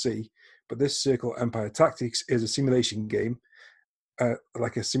getting DLC, but this Circle Empire Tactics is a simulation game,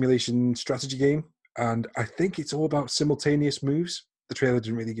 like a simulation strategy game, and I think it's all about simultaneous moves. The trailer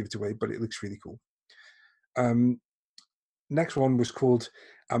didn't really give it away, but it looks really cool. Next one was called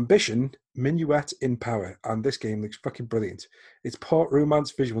Ambition Minuet in Power, and this game looks fucking brilliant. It's part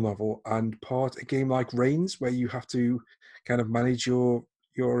romance visual novel and part a game like Reigns, where you have to kind of manage your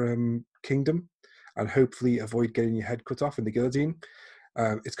kingdom and hopefully avoid getting your head cut off in the guillotine.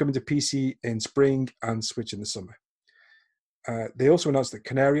 It's coming to PC in spring and Switch in the summer. They also announced that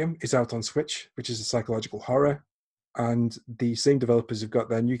Canarium is out on Switch, which is a psychological horror. And the same developers have got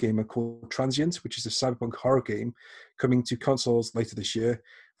their new game called Transient, which is a cyberpunk horror game coming to consoles later this year,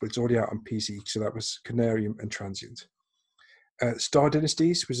 but it's already out on PC. So that was Canarium and Transient. Star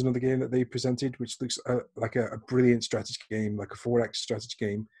Dynasties was another game that they presented, which looks like a brilliant strategy game, like a 4X strategy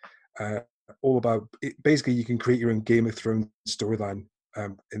game. All about it. Basically, you can create your own Game of Thrones storyline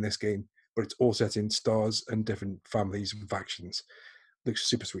in this game, but it's all set in stars and different families and factions. Looks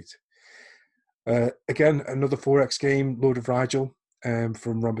super sweet. Again, another 4X game, Lord of Rigel,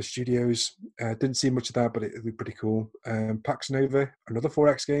 from Rhombus Studios. Didn't see much of that, but it looked pretty cool. Pax Nova, another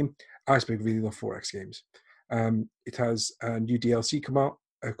 4X game. I really love 4X games. It has a new DLC come out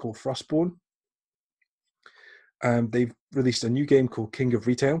called Frostborn. They've released a new game called King of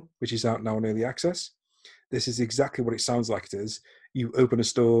Retail, which is out now in early access. This is exactly what it sounds like it is. You open a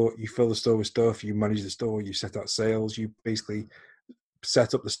store, you fill the store with stuff, you manage the store, you set out sales, you basically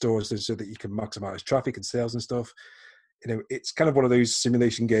set up the stores so that you can maximize traffic and sales and stuff. It's kind of one of those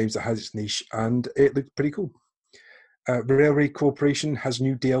simulation games that has its niche, and it looks pretty cool. Railway Corporation has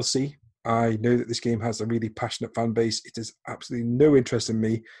new DLC. I know that this game has a really passionate fan base. It has absolutely no interest in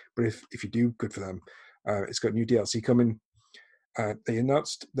me, but if you do, good for them. It's got new DLC coming.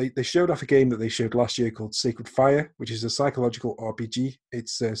 They showed off a game that they showed last year called Sacred Fire, which is a psychological RPG.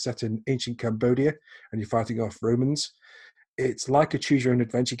 It's set in ancient Cambodia, and you're fighting off Romans. It's like a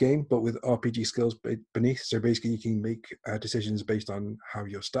choose-your-own-adventure game, but with RPG skills beneath. So basically, you can make decisions based on how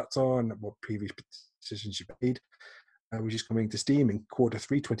your stats are and what previous decisions you've made, which is coming to Steam in Q3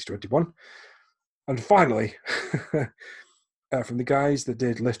 2021. And finally, from the guys that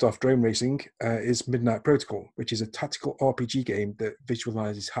did Liftoff Drone Racing, is Midnight Protocol, which is a tactical RPG game that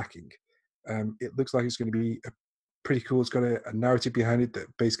visualizes hacking. It looks like it's going to be pretty cool. It's got a narrative behind it that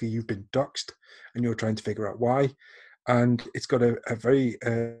basically you've been doxxed and you're trying to figure out why. And it's got a very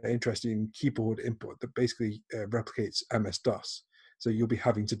interesting keyboard input that basically replicates MS-DOS. So you'll be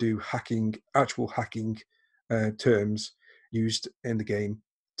having to do actual hacking terms used in the game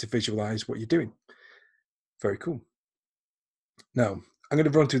to visualize what you're doing. Very cool. Now, I'm going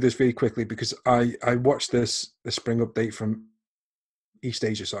to run through this really quickly because I watched the spring update from East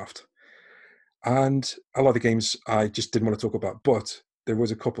Asia Soft. And a lot of the games I just didn't want to talk about, but there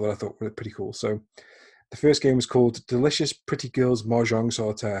was a couple that I thought were pretty cool. So the first game was called Delicious Pretty Girls Mahjong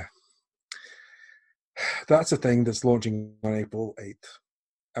Solitaire. That's a thing that's launching on April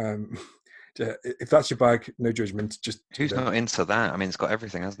 8th. If that's your bag, no judgment. Just who's not into that? I mean, it's got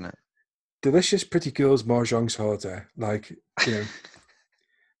everything, hasn't it? Delicious Pretty Girls Mahjong Solitaire. Why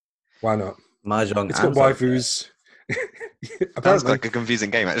not? Mahjong. It's got waifus. Sounds like a confusing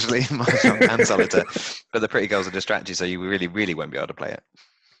game, actually. Mahjong and Solitaire. But the pretty girls will distract you, so you really, really won't be able to play it.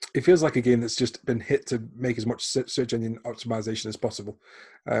 It feels like a game that's just been hit to make as much search engine optimization as possible.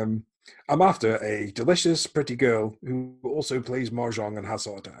 I'm after a delicious, pretty girl who also plays Mahjong and has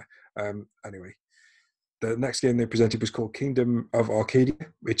Solitaire. Anyway, the next game they presented was called Kingdom of Arcadia,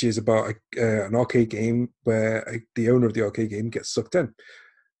 which is about an arcade game where the owner of the arcade game gets sucked in.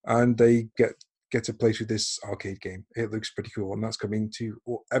 And they get to play through this arcade game. It looks pretty cool, and that's coming to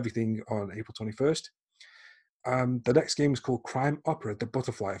everything on April 21st. The next game is called Crime Opera: The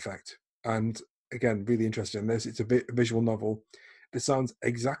Butterfly Effect, and again, really interested in this. It's a visual novel. This sounds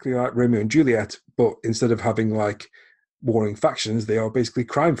exactly like Romeo and Juliet, but instead of having like warring factions, they are basically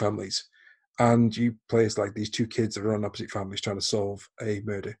crime families, and you play as like these two kids that are on opposite families trying to solve a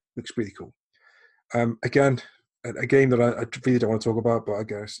murder. Looks pretty cool. Again, a game that I really don't want to talk about, but I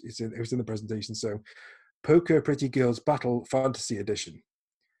guess it was in the presentation. So, Poker Pretty Girls Battle Fantasy Edition.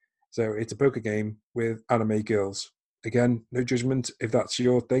 So it's a poker game with anime girls. Again, no judgment. If that's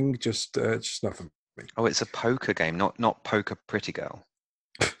your thing, just not for me. Oh, it's a poker game, not Poker Pretty Girl.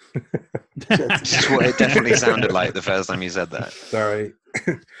 Which is what it definitely sounded like the first time you said that. Sorry.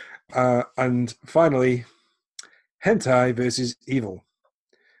 And finally, Hentai versus Evil,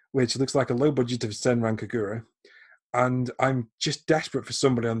 which looks like a low budget of Senran Kagura. And I'm just desperate for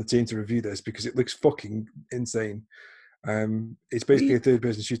somebody on the team to review this because it looks fucking insane. It's basically a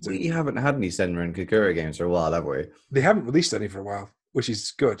third-person shooter. We haven't had any Senran Kagura games for a while, have we? They haven't released any for a while, which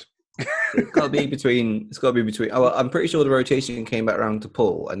is good. It's got to be between. Oh, I'm pretty sure the rotation came back around to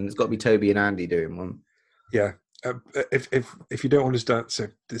Paul, and it's got to be Toby and Andy doing one. Yeah. If you don't understand, so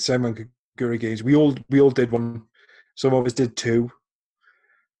the Senran Kagura games, we all did one. Some of us did two.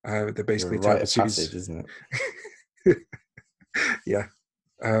 They're basically type of series, isn't it? Yeah.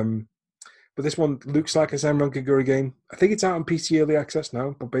 But this one looks like a Senran Kagura game. I think it's out on PC early access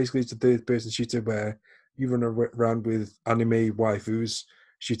now, but basically it's a third-person shooter where you run around with anime waifus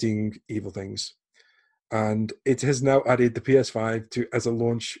shooting evil things. And it has now added the PS5 as a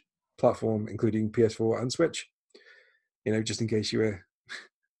launch platform, including PS4 and Switch. Just in case you were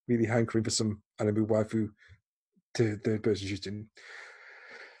really hankering for some anime waifu to third-person shooting.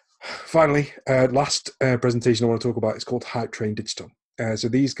 Finally, last presentation I want to talk about is called Hype Train Digital. So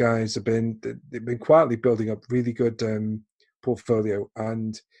these guys they've been quietly building up really good portfolio,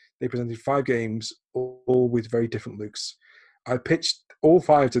 and they presented 5 games, all with very different looks. I pitched all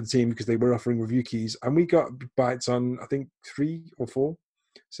 5 to the team because they were offering review keys, and we got bites on, I think, 3 or 4.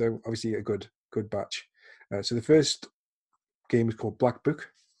 So obviously a good batch. So the first game is called Black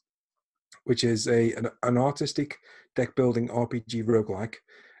Book, which is an artistic deck-building RPG roguelike,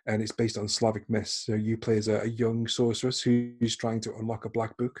 and it's based on Slavic myths. So you play as a young sorceress who's trying to unlock a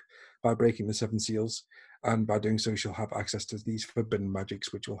black book by breaking the 7 seals, and by doing so she'll have access to these forbidden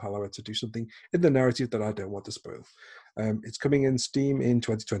magics, which will allow her to do something in the narrative that I don't want to spoil. It's coming in Steam in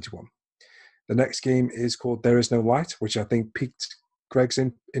 2021. The next game is called There Is No Light, which I think piqued Greg's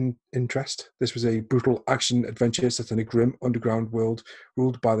interest. This was a brutal action adventure set in a grim underground world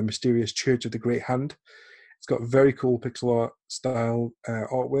ruled by the mysterious Church of the Great Hand. It's got very cool pixel art style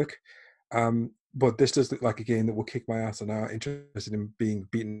artwork, but this does look like a game that will kick my ass, and I'm interested in being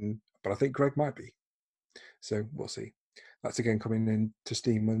beaten, but I think Greg might be. So we'll see. That's again coming in to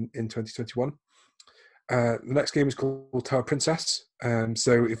Steam in 2021. The next game is called Tower Princess.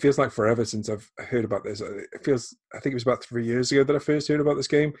 So it feels like forever since I've heard about this. I think it was about 3 years ago that I first heard about this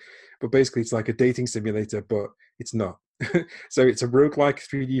game. But basically, it's like a dating simulator, but it's not. So it's a roguelike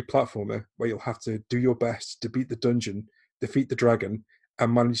 3D platformer where you'll have to do your best to beat the dungeon, defeat the dragon,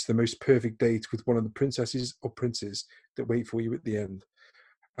 and manage the most perfect date with one of the princesses or princes that wait for you at the end.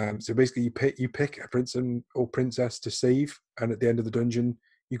 So basically, you pick a prince or princess to save, and at the end of the dungeon,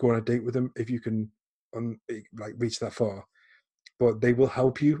 you go on a date with them if you can reach that far. But they will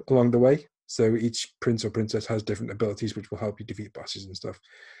help you along the way. So each prince or princess has different abilities which will help you defeat bosses and stuff.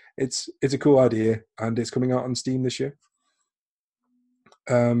 It's a cool idea, and it's coming out on Steam this year.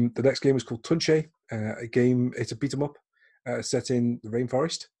 The next game is called Tunche. It's a beat 'em up set in the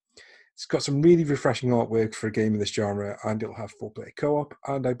rainforest. It's got some really refreshing artwork for a game in this genre, and it'll have 4-player co-op,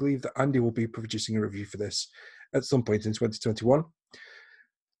 and I believe that Andy will be producing a review for this at some point in 2021.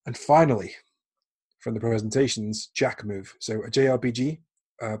 And finally, from the presentations, Jack Move. So a JRPG,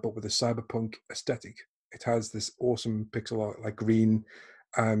 but with a cyberpunk aesthetic. It has this awesome pixel art, like green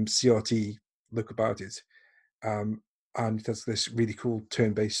CRT look about it. And it has this really cool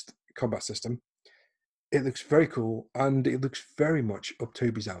turn-based combat system. It looks very cool, and it looks very much up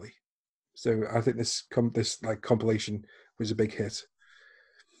Toby's alley. So I think this compilation was a big hit.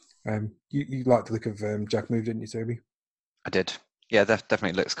 You liked the look of Jack Move, didn't you, Toby? I did. Yeah, that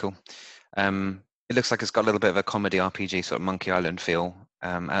definitely looks cool. It looks like it's got a little bit of a comedy RPG sort of Monkey Island feel,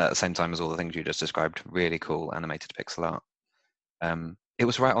 at the same time as all the things you just described. Really cool animated pixel art. It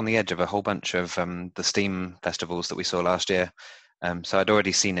was right on the edge of a whole bunch of the Steam festivals that we saw last year. So I'd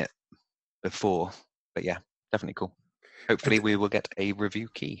already seen it before, but yeah, definitely cool. Hopefully we will get a review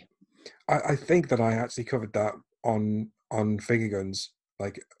key. I think that I actually covered that on Finger Guns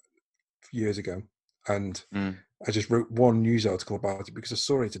like years ago, and I just wrote one news article about it because I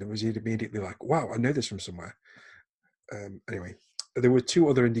saw it and it was immediately like, wow, I know this from somewhere. Anyway, there were 2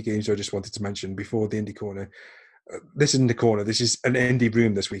 other indie games I just wanted to mention before the Indie Corner. This isn't the corner, this is an indie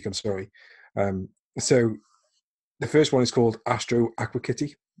room this week, I'm sorry. So the first one is called Astro Aqua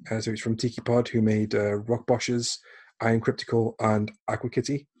Kitty. So it's from Tiki Pod, who made Rock Boshers, Iron Cryptical, and Aqua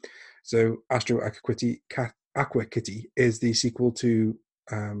Kitty. So Astro Aqua Kitty is the sequel to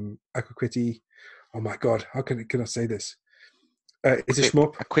Aqua Kitty. Oh my god, how can I say this? It's a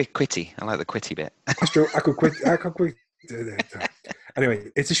shmup. A quick quitty. I like the quitty bit. Astro Aqua Kitty.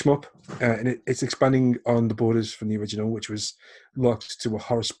 Anyway, it's a shmup, and it's expanding on the borders from the original, which was locked to a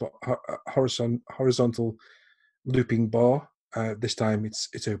horizontal looping bar. This time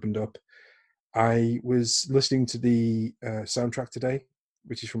it's opened up. I was listening to the soundtrack today,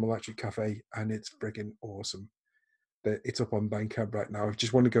 which is from Electric Cafe, and it's freaking awesome. It's up on Bandcamp right now. I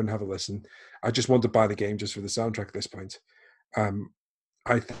just want to go and have a listen. I just want to buy the game just for the soundtrack at this point.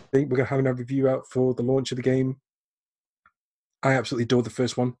 I think we're going to have a review out for the launch of the game. I absolutely adored the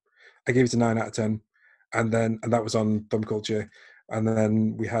first one. I gave it a 9 out of 10, and that was on Thumb Culture. And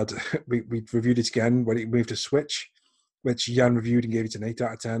then we reviewed it again when it moved to Switch, which Jan reviewed and gave it an 8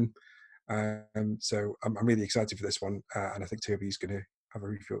 out of 10. So I'm really excited for this one, and I think Toby's going to have a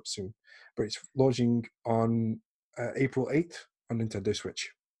review up soon. But it's launching on April 8th on Nintendo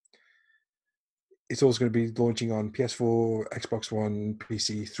Switch. It's also going to be launching on PS4, Xbox One,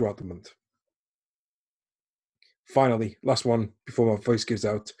 PC throughout the month. Finally, last one before my voice gives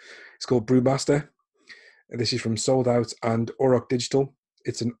out. It's called Brewmaster. This is from Sold Out and Auroch Digital.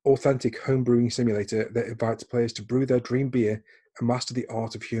 It's an authentic home brewing simulator that invites players to brew their dream beer and master the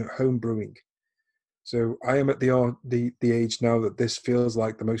art of home brewing. So I am at the age now that this feels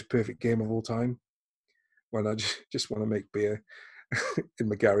like the most perfect game of all time, when I just want to make beer in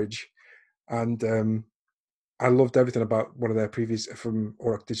my garage. And I loved everything about one of their from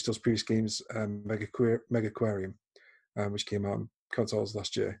Auroch Digital's previous games, Mega Aquarium. which came out on consoles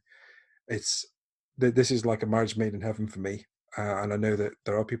last year. This is like a marriage made in heaven for me, and I know that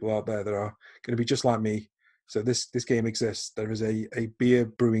there are people out there that are going to be just like me. So this game exists. There is a beer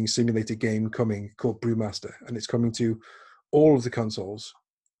brewing simulator game coming called Brewmaster, and it's coming to all of the consoles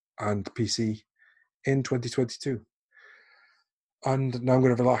and PC in 2022. And now I'm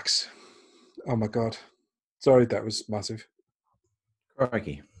going to relax. Oh my god. Sorry, that was massive.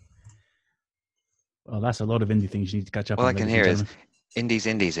 Crikey. Well, that's a lot of indie things you need to catch up on. All I can hear is indies.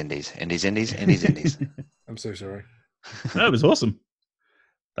 I'm so sorry. That was awesome.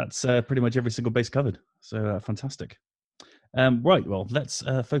 That's pretty much every single base covered. So fantastic. Right, well, let's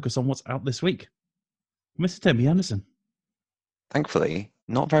focus on what's out this week. Mr. Toby Anderson. Thankfully,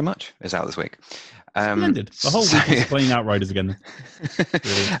 not very much is out this week. Splendid. The whole week is playing Outriders again.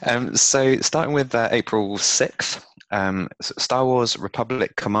 So starting with April 6th, Star Wars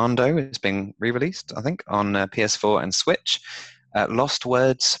Republic Commando is being re-released, I think, on PS4 and Switch. Lost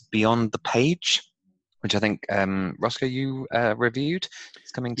Words Beyond the Page, which I think, Roscoe, you reviewed.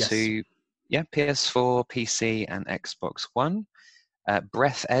 It's coming to PS4, PC, and Xbox One.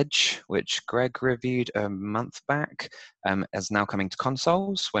 Breath Edge, which Greg reviewed a month back, is now coming to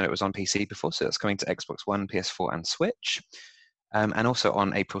consoles when it was on PC before, so that's coming to Xbox One, PS4, and Switch. And also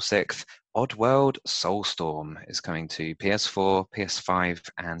on April 6th, Oddworld Soulstorm is coming to PS4, PS5,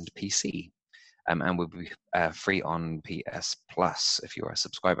 and PC, and will be free on PS Plus if you're a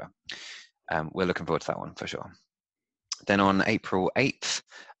subscriber. We're looking forward to that one for sure. Then on April 8th,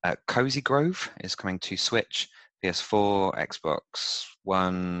 Cozy Grove is coming to Switch, PS4, Xbox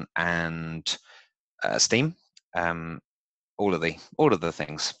One, and Steam. All of the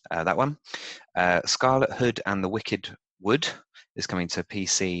things. That one. Scarlet Hood and the Wicked Wood is coming to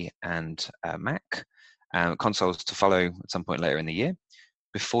PC and Mac. Consoles to follow at some point later in the year.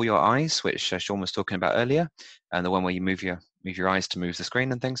 Before Your Eyes, which Sean was talking about earlier, and the one where you move your eyes to move the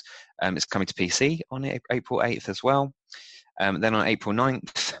screen and things, is coming to PC on April 8th as well. Then on April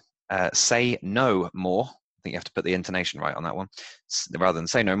 9th, Say No More. I think you have to put the intonation right on that one. Rather than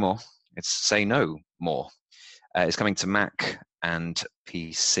Say No More, it's Say No More. It's coming to Mac and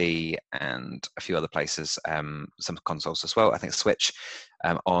PC and a few other places, some consoles as well. I think Switch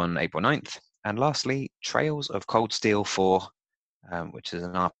on April 9th. And lastly, Trails of Cold Steel 4, which is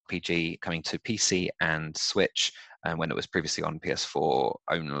an RPG coming to PC and Switch when it was previously on PS4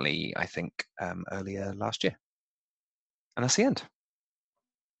 only, I think, earlier last year. And that's the end.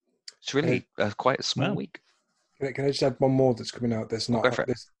 It's really quite a small week. Can I just add one more that's coming out? That's not.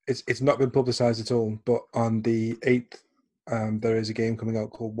 It's not been publicised at all. But on the 8th, there is a game coming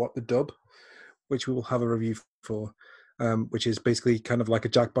out called What the Dub, which we will have a review for, which is basically kind of like a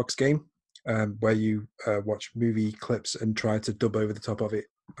Jackbox game, where you watch movie clips and try to dub over the top of it,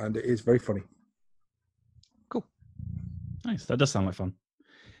 and it is very funny. Cool, nice. That does sound like fun.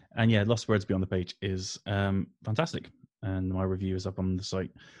 And yeah, Lost Words Beyond the Page is fantastic, and my review is up on the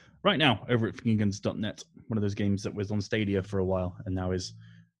site right now over at fingerguns.net. One of those games that was on Stadia for a while and now is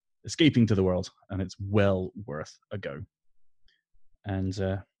escaping to the world, and it's well worth a go. And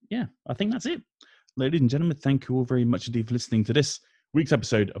I think that's it. Ladies and gentlemen, thank you all very much indeed for listening to this week's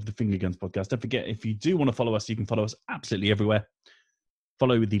episode of the Finger Guns Podcast. Don't forget, if you do want to follow us, you can follow us absolutely everywhere.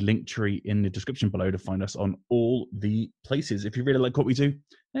 Follow the link tree in the description below to find us on all the places. If you really like what we do,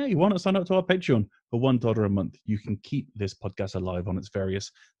 you want to sign up to our Patreon for $1 a month. You can keep this podcast alive on its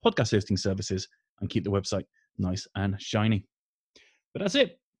various podcast hosting services and keep the website nice and shiny. But that's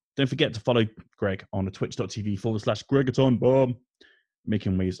it. Don't forget to follow Greg on twitch.tv/Gregatonbomb.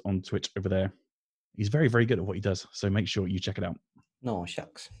 Making waves on Twitch over there. He's very, very good at what he does, so make sure you check it out. No,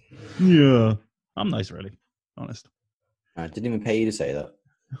 shucks. Yeah. I'm nice, really. Honest. I didn't even pay you to say that.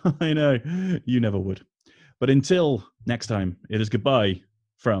 I know. You never would. But until next time, it is goodbye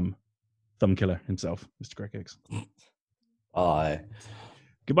from Thumbkiller himself, Mr. Greg Hicks. Bye.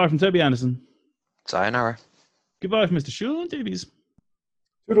 Goodbye from Toby Anderson. Sayonara. Goodbye from Mr. Sean Davies.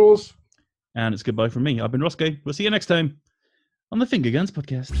 Toodles. And it's goodbye from me. I've been Roscoe. We'll see you next time on the Finger Guns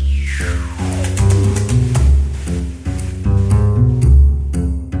Podcast.